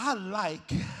 I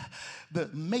like the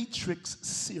Matrix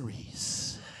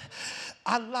series.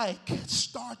 I like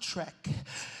Star Trek,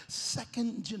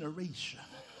 Second Generation.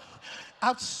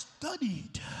 I've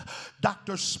studied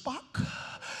Dr. Spock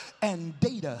and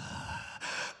Data.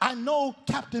 I know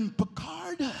Captain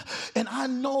Picard, and I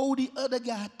know the other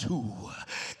guy too.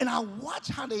 And I watch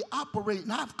how they operate,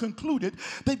 and I've concluded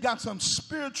they've got some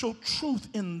spiritual truth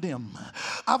in them.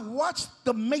 I've watched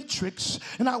The Matrix,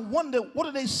 and I wonder, what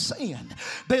are they saying?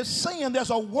 They're saying there's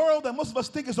a world that most of us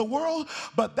think is a world,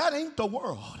 but that ain't the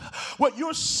world. What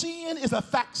you're seeing is a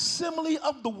facsimile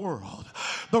of the world.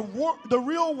 The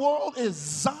real world is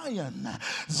Zion.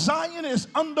 Zion is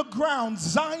underground.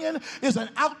 Zion is an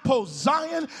outpost.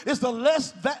 Zion is the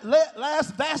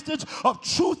last vestige of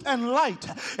truth and light.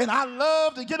 And I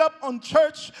love to get up on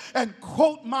church and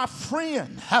quote my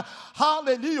friend,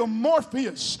 hallelujah,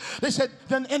 Morpheus. They said,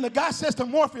 and the guy says to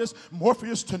Morpheus,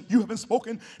 you haven't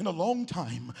spoken in a long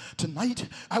time. Tonight,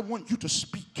 I want you to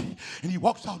speak. And he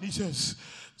walks out and he says,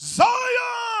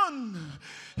 Zion,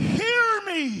 hear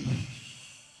me.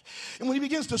 And when he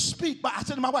begins to speak, I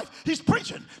said to my wife, he's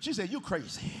preaching. She said, you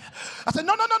crazy. I said,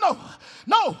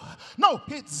 no.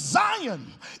 It's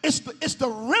Zion. It's the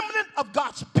remnant of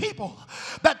God's people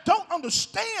that don't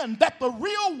understand that the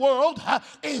real world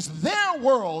is their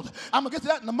world. I'm going to get to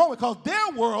that in a moment, because their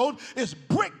world is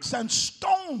bricks and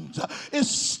stones, is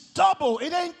stubble.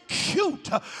 It ain't cute.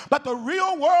 But the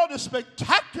real world is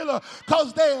spectacular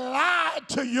because they lied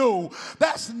to you.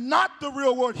 That's not the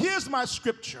real world. Here's my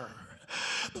scripture.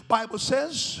 The Bible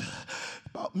says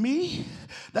about me,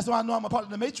 that's why I know I'm a part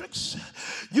of the matrix,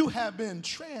 you have been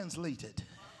translated.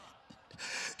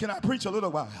 Can I preach a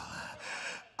little while?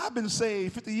 I've been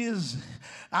saved 50 years.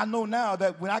 I know now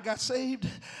that when I got saved,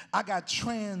 I got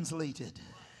translated.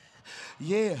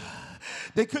 Yeah,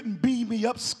 they couldn't beam me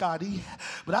up, Scotty,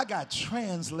 but I got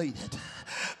translated.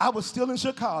 I was still in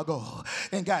Chicago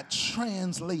and got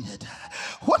translated.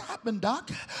 What happened, Doc?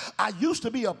 I used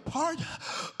to be a part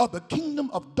of the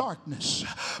kingdom of darkness,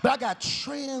 but I got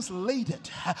translated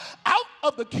out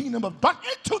of the kingdom of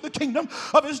darkness into the kingdom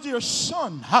of his dear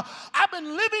son. I've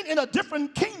been living in a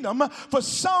different kingdom for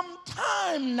some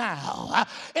time now,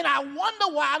 and I wonder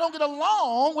why I don't get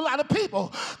along with a lot of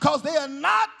people, because they are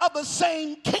not of the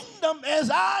same kingdom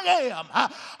as I am.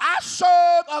 I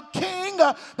serve a king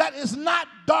that is not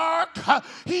dark.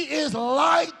 He is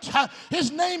light.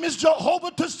 His name is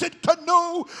Jehovah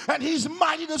Tsidkenu, and he's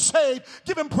mighty to save.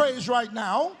 Give him praise right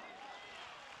now.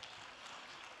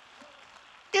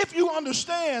 If you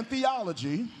understand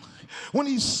theology, when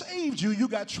he saved you, you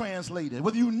got translated,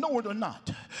 whether you know it or not.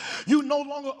 You no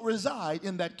longer reside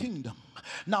in that kingdom.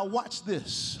 Now watch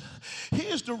this.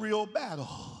 Here's the real battle.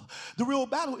 The real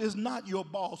battle is not your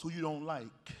boss who you don't like.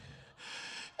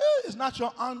 It's not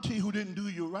your auntie who didn't do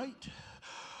you right,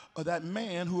 or that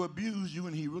man who abused you,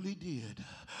 and he really did.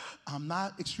 I'm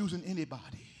not excusing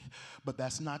anybody, but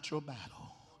that's not your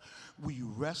battle. We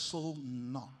wrestle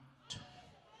not.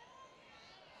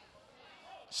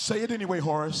 Say it anyway,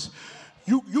 Horace.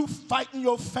 You fighting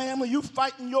your family, you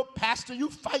fighting your pastor, you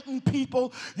fighting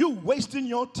people, you wasting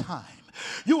your time.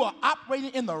 You are operating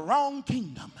in the wrong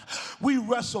kingdom. We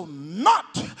wrestle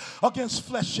not against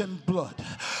flesh and blood,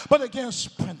 but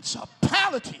against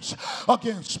principalities,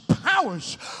 against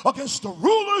powers, against the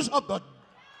rulers of the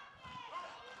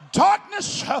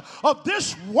darkness of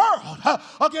this world,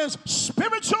 against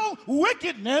spiritual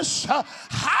wickedness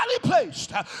highly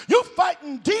placed. You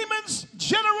fighting demons,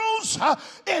 generals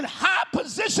in high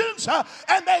positions,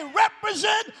 and they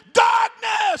represent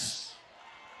darkness.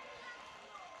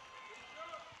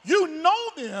 You know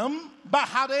them by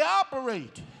how they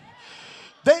operate.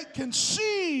 They can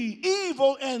see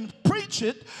evil and preach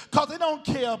it because they don't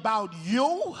care about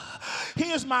you.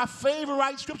 Here's my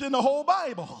favorite scripture in the whole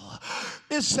Bible.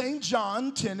 It's St.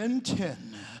 John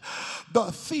 10:10.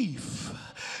 The thief,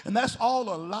 and that's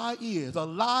all a lie is. A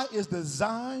lie is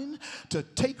designed to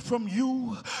take from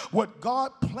you what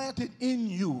God planted in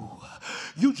you.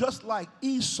 You just like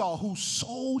Esau, who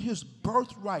sold his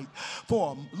birthright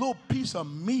for a little piece of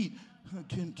meat.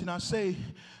 Can I say,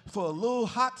 for a little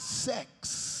hot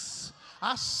sex?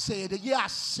 I said it. Yeah, I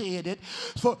said it.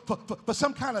 For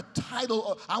some kind of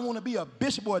title. I want to be a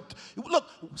bishop. Or, look,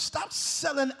 stop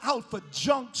selling out for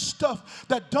junk stuff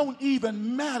that don't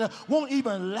even matter, won't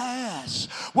even last.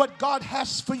 What God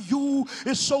has for you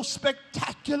is so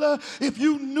spectacular. If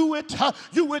you knew it,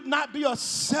 you would not be a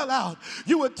sellout.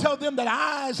 You would tell them that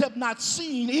eyes have not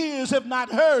seen, ears have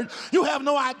not heard. You have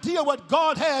no idea what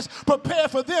God has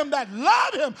prepared for them that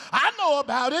love him. I know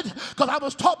about it because I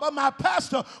was taught by my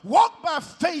pastor. Walk by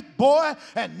faith, boy,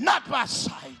 and not by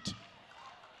sight.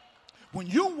 When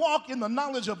you walk in the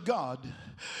knowledge of God,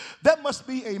 there must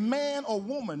be a man or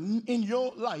woman in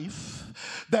your life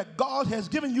that God has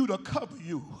given you to cover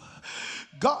you.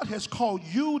 God has called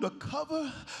you to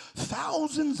cover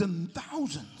thousands and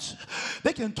thousands.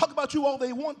 They can talk about you all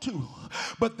they want to,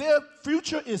 but their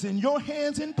future is in your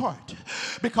hands in part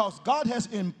because God has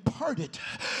imparted.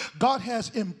 God has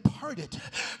imparted.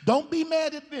 Don't be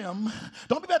mad at them.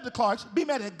 Don't be mad at the Clarks. Be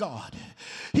mad at God.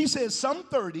 He says some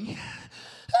 30,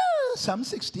 some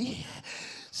 60,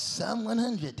 some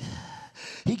 100.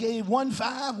 He gave 1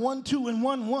 5, 1 2, and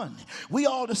 1 1. We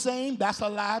all the same. That's a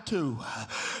lie too.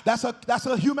 That's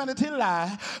a humanity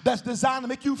lie that's designed to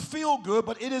make you feel good,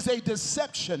 but it is a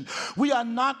deception. We are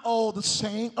not all the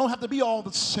same. Don't have to be all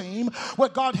the same.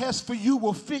 What God has for you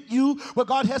will fit you. What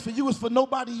God has for you is for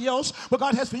nobody else. What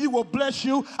God has for you will bless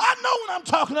you. I know what I'm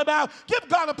talking about. Give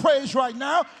God a praise right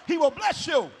now. He will bless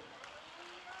you.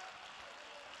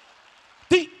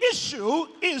 The issue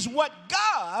is what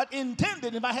God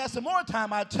intended. If I had some more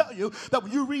time, I'd tell you that when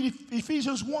you read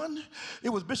Ephesians 1, it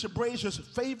was Bishop Brazier's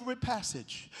favorite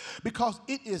passage because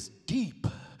it is deep.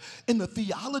 in the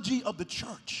theology of the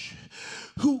church,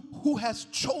 who has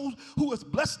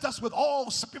blessed us with all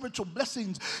spiritual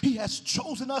blessings. He has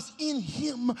chosen us in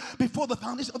him before the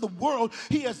foundation of the world.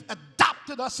 He has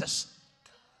adopted us as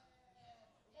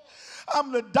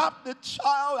I'm an adopted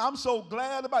child. I'm so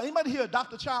glad about it. Anybody here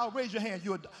adopt a child? Raise your hand.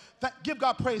 Give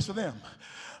God praise for them.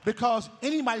 Because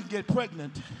anybody can get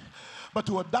pregnant, but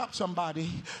to adopt somebody,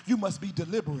 you must be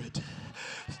deliberate.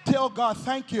 Tell God,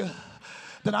 thank you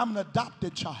that I'm an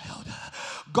adopted child.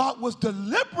 God was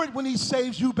deliberate when he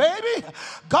saves you, baby.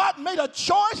 God made a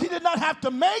choice he did not have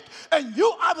to make, and you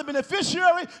are the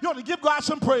beneficiary. You ought to give God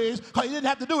some praise because he didn't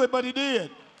have to do it, but he did.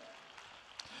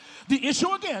 The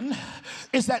issue again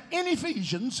is that in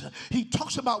Ephesians, he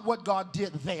talks about what God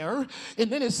did there, and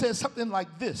then it says something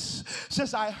like this. It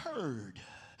says, I heard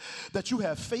that you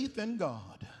have faith in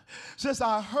God. It says,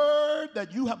 I heard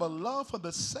that you have a love for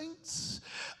the saints.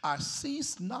 I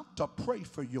cease not to pray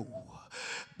for you,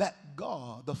 that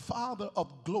God, the Father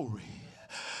of glory,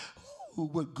 who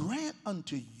would grant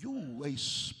unto you a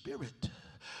spirit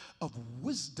of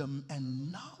wisdom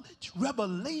and knowledge,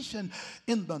 revelation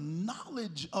in the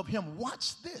knowledge of him.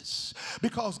 Watch this,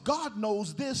 because God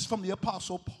knows this from the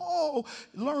Apostle Paul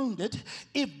learned it.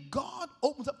 If God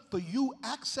opens up for you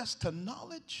access to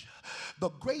knowledge, the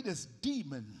greatest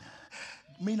demon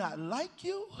may not like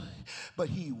you, but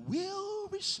he will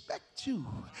respect you.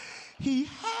 He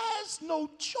has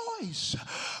no choice.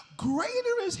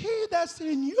 Greater is he that's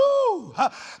in you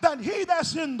than he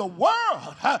that's in the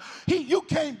world. You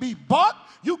can't be bought.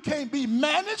 You can't be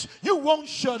managed. You won't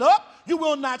shut up. You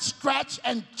will not scratch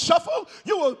and shuffle.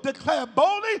 You will declare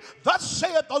boldly, thus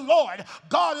saith the Lord,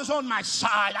 God is on my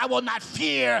side. I will not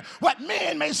fear what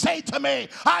men may say to me.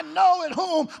 I know in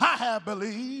whom I have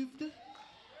believed.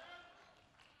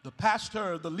 The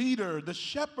pastor, the leader, the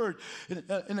shepherd.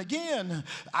 And again,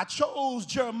 I chose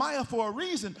Jeremiah for a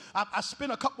reason. I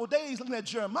spent a couple of days looking at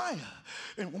Jeremiah.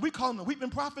 And we call him the weeping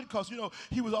prophet because,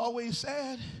 he was always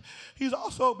sad. He's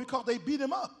also because they beat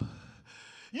him up.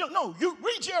 You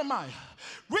read Jeremiah.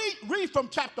 Read from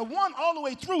chapter 1 all the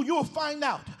way through. You will find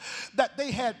out that they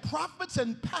had prophets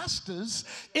and pastors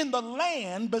in the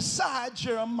land beside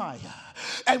Jeremiah.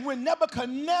 And when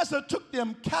Nebuchadnezzar took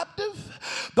them captive,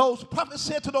 those prophets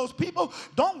said to those people,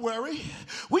 don't worry,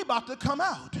 we about to come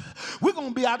out. We're going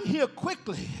to be out of here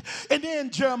quickly. And then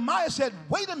Jeremiah said,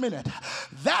 wait a minute,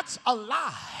 that's a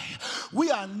lie.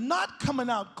 We are not coming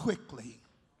out quickly.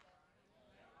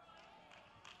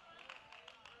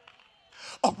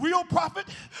 A real prophet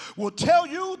will tell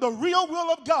you the real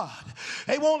will of God.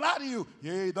 They won't lie to you.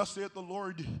 Yea, thus saith the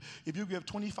Lord, if you give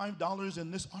 $25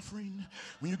 in this offering,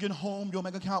 when you get home, your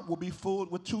bank account will be full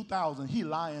with $2,000. He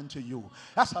lying to you.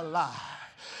 That's a lie.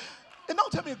 And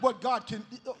don't tell me what God can.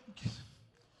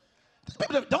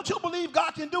 Don't you believe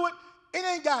God can do it? It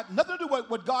ain't got nothing to do with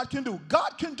what God can do.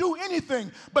 God can do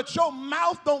anything, but your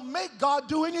mouth don't make God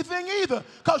do anything either.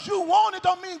 Because you want it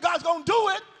don't mean God's going to do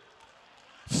it.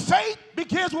 Faith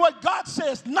begins with what God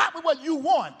says, not with what you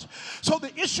want. So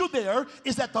the issue there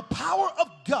is that the power of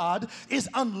God is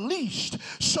unleashed.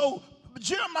 So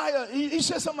Jeremiah, he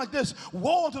says something like this: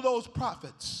 woe unto those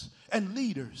prophets and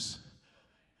leaders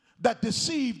that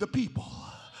deceive the people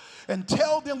and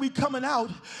tell them we coming out.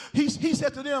 He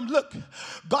said to them, look,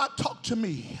 God talked to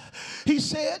me. He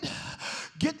said,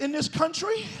 get in this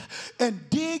country and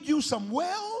dig you some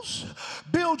wells,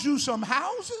 build you some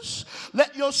houses,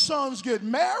 let your sons get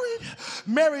married,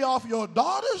 marry off your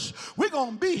daughters. We're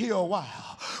going to be here a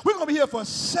while. We're going to be here for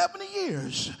 70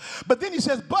 years. But then he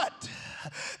says, but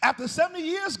after 70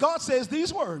 years, God says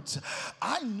these words: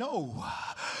 I know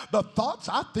the thoughts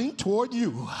I think toward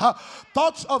you,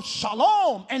 thoughts of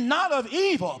shalom and not of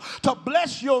evil, to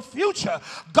bless your future.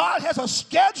 God has a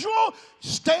schedule.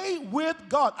 Stay with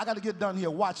God. I got to get done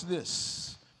here. Watch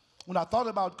this. When I thought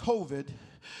about COVID,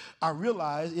 I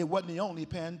realized it wasn't the only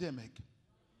pandemic.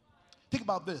 Think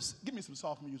about this. Give me some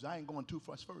soft music. I ain't going too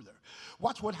much further.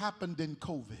 Watch what happened in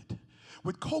COVID.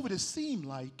 With COVID, it seemed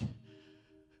like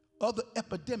other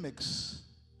epidemics,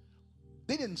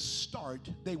 they didn't start,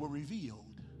 they were revealed.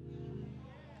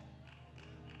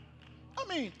 I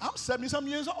mean, I'm 70-some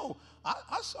years old.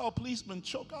 I saw policemen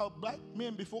choke out black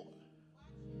men before.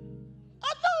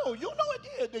 I know, you know it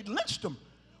did. They lynched them.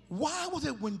 Why was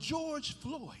it when George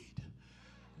Floyd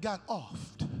got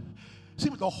offed? See,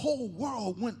 the whole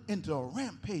world went into a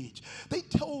rampage. They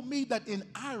told me that in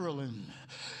Ireland,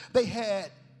 they had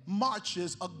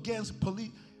marches against police.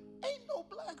 Ain't no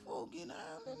black folk in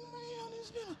Ireland,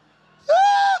 man.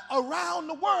 Around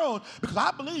the world. Because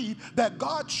I believe that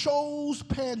God chose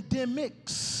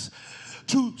pandemics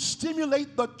to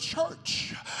stimulate the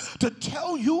church, to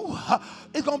tell you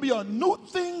it's going to be a new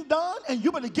thing done, and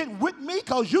you better get with me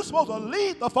because you're supposed to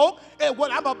lead the folk in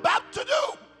what I'm about to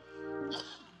do.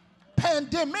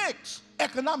 Pandemics,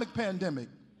 economic pandemic.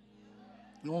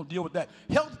 You won't deal with that.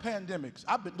 Health pandemics.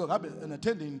 I've been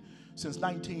attending since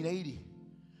 1980.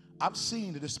 I've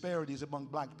seen the disparities among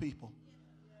black people.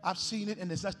 I've seen it,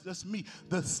 and it's not just me.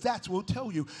 The stats will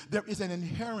tell you there is an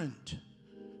inherent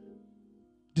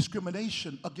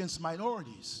discrimination against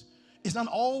minorities. It's not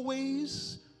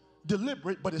always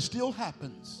deliberate, but it still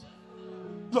happens.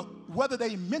 Look, whether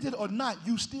they meant it or not,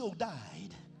 you still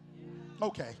died.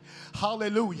 Okay,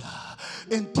 hallelujah.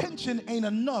 Intention ain't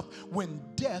enough when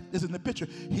death is in the picture.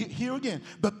 Here again,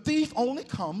 the thief only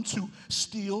comes to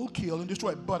steal, kill, and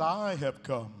destroy. But I have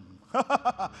come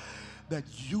that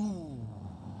you,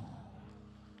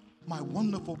 my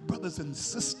wonderful brothers and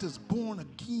sisters born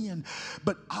again,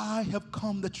 but I have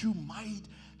come that you might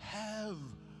have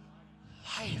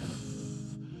life.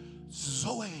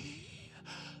 Zoe,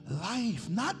 life,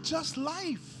 not just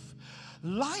life.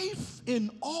 Life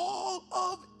in all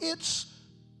of its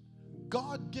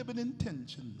God-given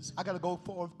intentions. I got to go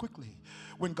forward quickly.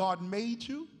 When God made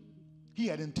you, he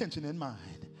had intention in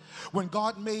mind. When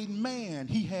God made man,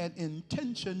 he had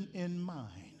intention in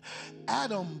mind.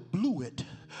 Adam blew it,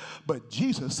 but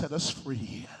Jesus set us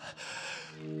free.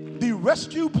 The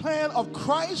rescue plan of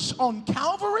Christ on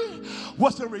Calvary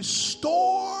was to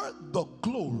restore the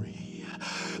glory.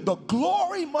 The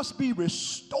glory must be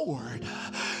restored.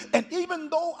 And even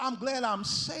though I'm glad I'm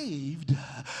saved,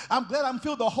 I'm glad I'm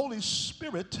filled with the Holy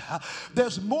Spirit,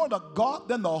 there's more to God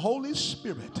than the Holy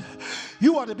Spirit.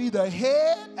 You ought to be the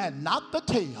head and not the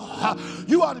tail.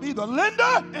 You ought to be the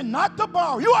lender and not the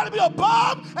borrower. You ought to be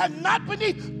above and not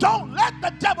beneath. Don't let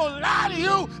the devil lie to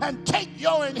you and take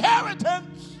your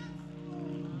inheritance.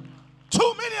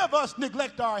 Too many of us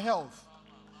neglect our health.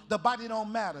 The body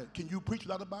don't matter. Can you preach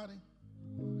without a body?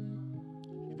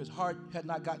 If his heart had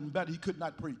not gotten better, he could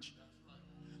not preach.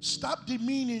 Stop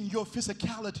demeaning your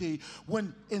physicality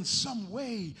when in some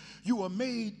way you are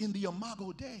made in the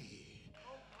imago Dei.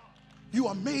 You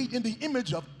are made in the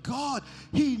image of God.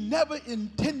 He never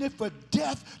intended for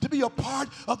death to be a part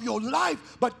of your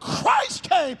life, but Christ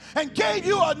came and gave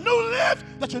you a new life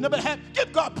that you never had.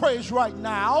 Give God praise right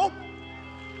now.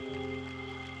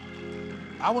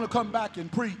 I want to come back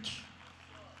and preach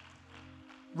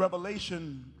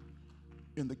revelation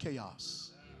in the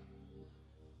chaos.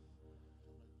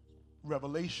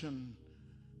 Revelation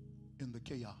in the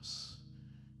chaos.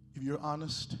 If you're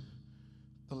honest,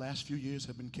 the last few years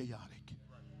have been chaotic.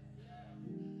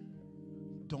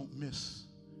 Don't miss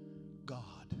God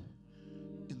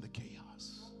in the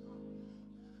chaos.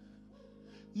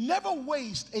 Never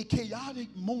waste a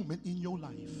chaotic moment in your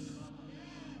life.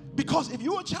 Because if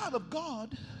you're a child of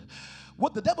God,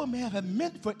 what the devil may have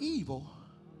meant for evil,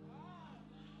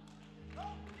 come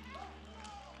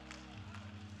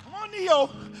on, Neo,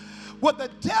 what the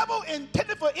devil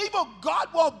intended for evil, God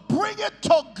will bring it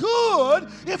to good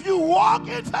if you walk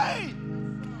in faith.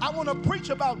 I want to preach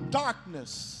about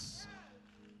darkness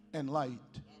and light.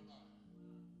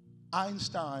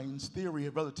 Einstein's theory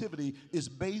of relativity is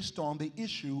based on the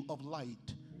issue of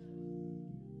light.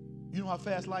 You know how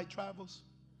fast light travels?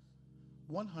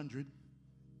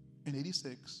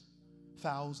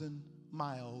 186,000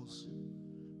 miles.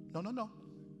 No.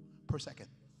 Per second.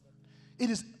 It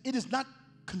is not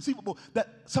conceivable that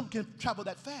something can travel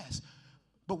that fast.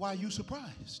 But why are you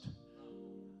surprised?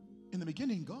 In the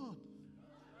beginning, God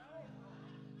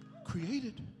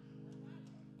created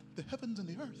the heavens and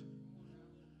the earth.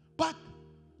 But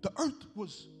the earth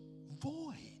was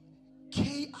void,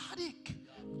 chaotic,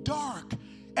 dark,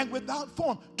 and without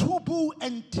form. Tubu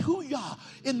and tuya.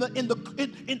 In the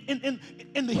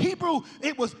Hebrew,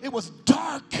 it was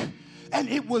dark and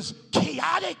it was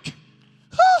chaotic.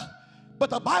 But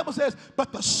the Bible says,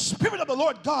 but the Spirit of the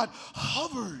Lord God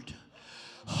hovered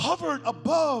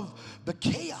above the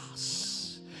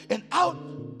chaos. And out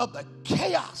of the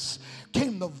chaos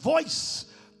came the voice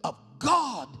of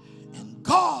God. And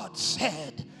God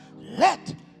said,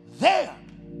 let there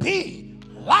be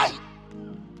light.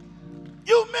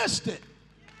 You missed it.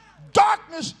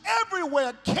 Darkness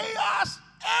everywhere, chaos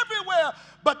everywhere.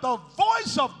 But the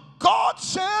voice of God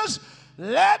says,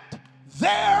 let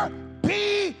there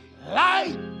be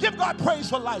light. Give God praise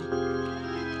for light.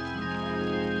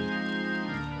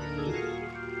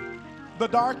 The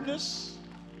darkness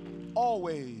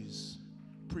always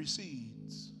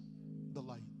precedes the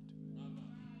light.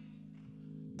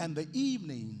 And the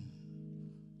evening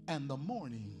and the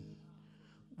morning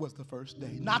was the first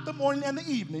day. Not the morning and the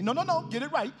evening. No. Get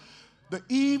it right. The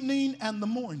evening and the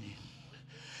morning.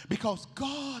 Because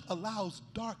God allows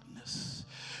darkness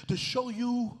to show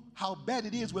you how bad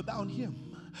it is without him.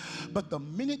 But the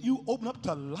minute you open up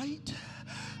to light,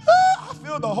 I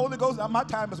feel the Holy Ghost. My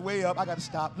time is way up. I got to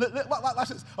stop. Watch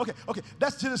this. Okay.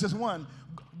 That's Genesis 1.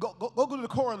 Go to the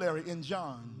corollary in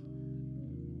John.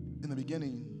 In the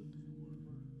beginning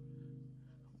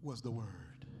was the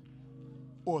Word,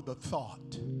 or the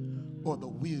thought, or the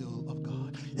will of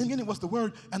God. In the beginning was the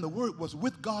Word, and the Word was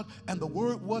with God, and the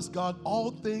Word was God.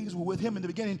 All things were with him in the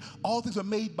beginning. All things were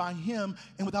made by him,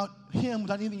 and without him,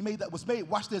 without anything made that was made.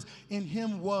 Watch this. In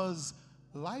him was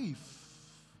life.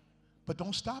 But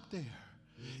don't stop there.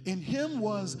 In him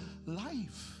was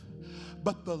life,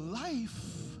 but the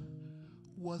life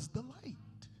was the light.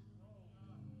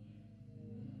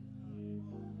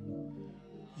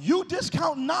 You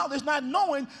discount knowledge not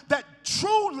knowing that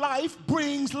true life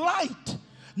brings light.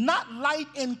 Not light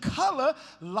in color,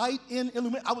 light in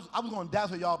illumination. I was going to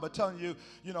dazzle y'all by telling you,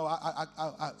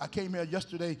 I came here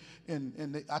yesterday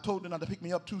and I told them not to pick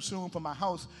me up too soon from my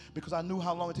house because I knew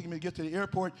how long it took me to get to the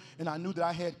airport, and I knew that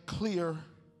I had clear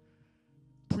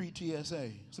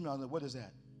pre-TSA. Some of y'all know, what is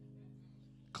that?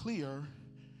 Clear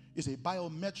is a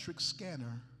biometric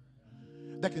scanner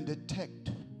that can detect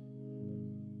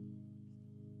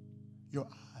your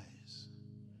eyes.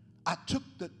 I took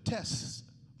the test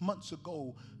months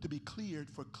ago to be cleared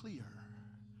for clear,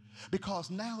 because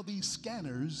now these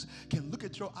scanners can look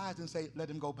at your eyes and say, let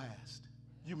him go past.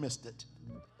 You missed it.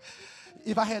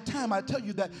 If I had time, I'd tell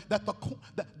you that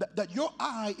your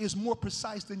eye is more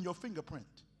precise than your fingerprint.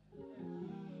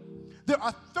 There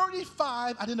are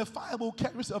 35 identifiable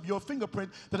characteristics of your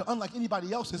fingerprint that are unlike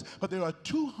anybody else's, but there are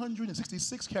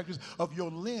 266 characters of your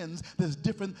lens that is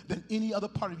different than any other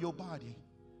part of your body.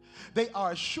 They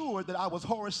are assured that I was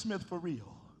Horace Smith for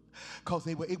real because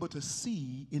they were able to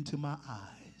see into my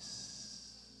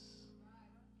eyes.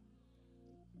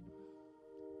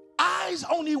 Eyes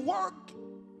only work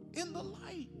in the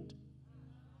light.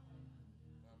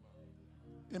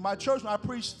 In my church, when I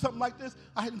preached something like this,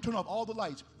 I had them turn off all the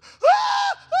lights.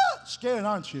 Scared,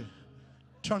 aren't you?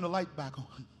 Turn the light back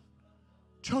on.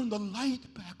 Turn the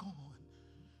light back on.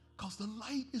 Because the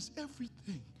light is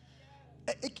everything.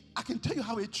 I can tell you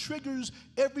how it triggers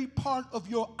every part of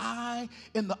your eye,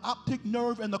 and the optic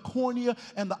nerve and the cornea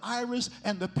and the iris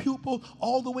and the pupil,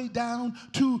 all the way down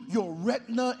to your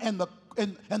retina and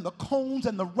the cones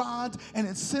and the rods, and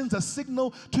it sends a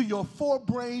signal to your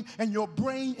forebrain, and your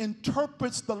brain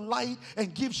interprets the light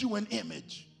and gives you an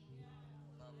image.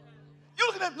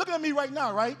 You're looking at me right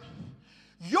now, right?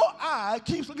 Your eye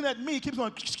keeps looking at me, keeps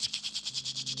going.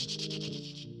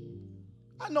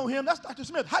 I know him. That's Dr.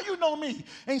 Smith. How you know me?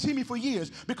 Ain't seen me for years.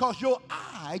 Because your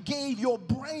eye gave your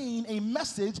brain a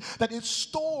message that is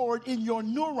stored in your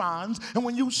neurons, and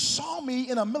when you saw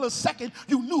me in a millisecond,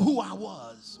 you knew who I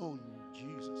was. Oh,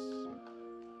 Jesus.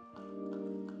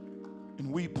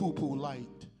 And we poo-poo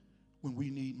light when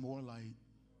we need more light.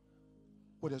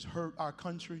 What has hurt our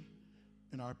country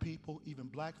and our people, even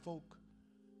black folk,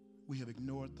 we have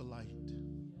ignored the light.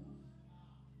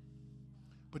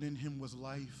 But in him was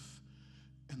life,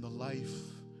 and the life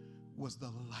was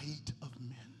the light of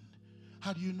men.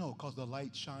 How do you know? Because the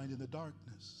light shined in the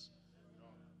darkness.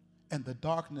 And the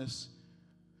darkness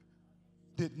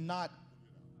did not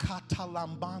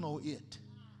katalambano it.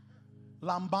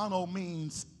 Lambano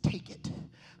means take it.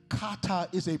 Kata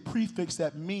is a prefix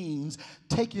that means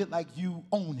take it like you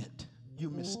own it. You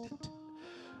missed it.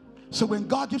 So when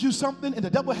God gives you something and the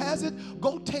devil has it,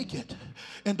 go take it.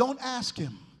 And don't ask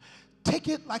him. Take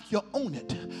it like you own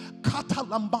it. Kata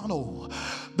lambano.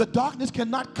 The darkness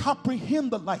cannot comprehend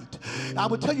the light. I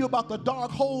will tell you about the dark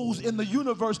holes in the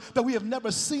universe that we have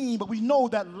never seen, but we know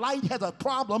that light has a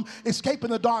problem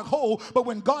escaping the dark hole. But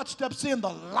when God steps in, the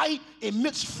light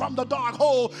emits from the dark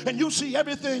hole, and you see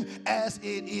everything as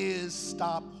it is.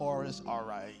 Stop, Horace. All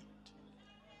right.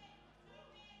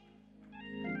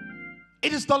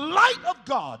 It is the light of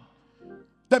God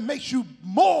that makes you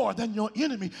more than your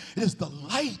enemy. It is the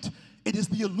light. It is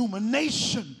the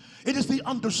illumination. It is the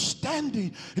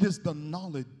understanding. It is the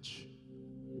knowledge.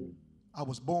 I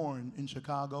was born in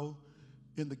Chicago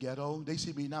in the ghetto. They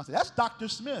see me now and say, that's Dr.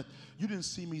 Smith. You didn't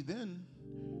see me then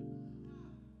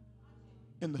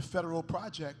in the federal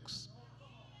projects.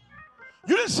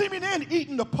 You didn't see me then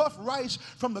eating the puffed rice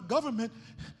from the government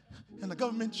and the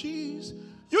government cheese.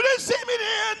 You didn't see me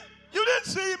then. You didn't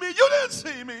see me. You didn't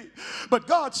see me. But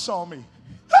God saw me.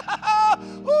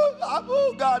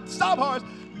 Oh, God, stop, Horace.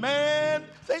 Man,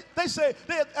 they say,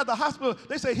 at the hospital,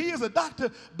 they say he is a doctor,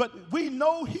 but we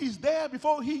know he's there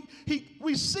before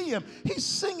we see him. He's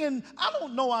singing. I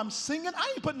don't know I'm singing.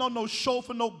 I ain't putting on no show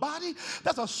for nobody.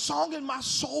 That's a song in my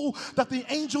soul that the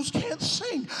angels can't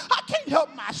sing. I can't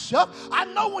help myself. I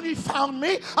know when he found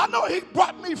me. I know where he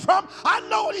brought me from. I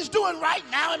know what he's doing right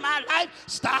now in my life.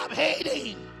 Stop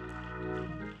hating.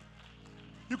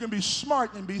 You can be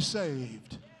smart and be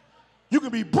saved. You can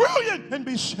be brilliant and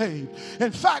be saved.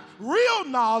 In fact, real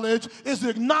knowledge is to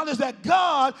acknowledge that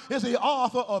God is the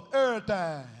author of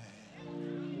everything.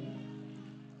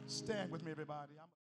 Stand with me, everybody.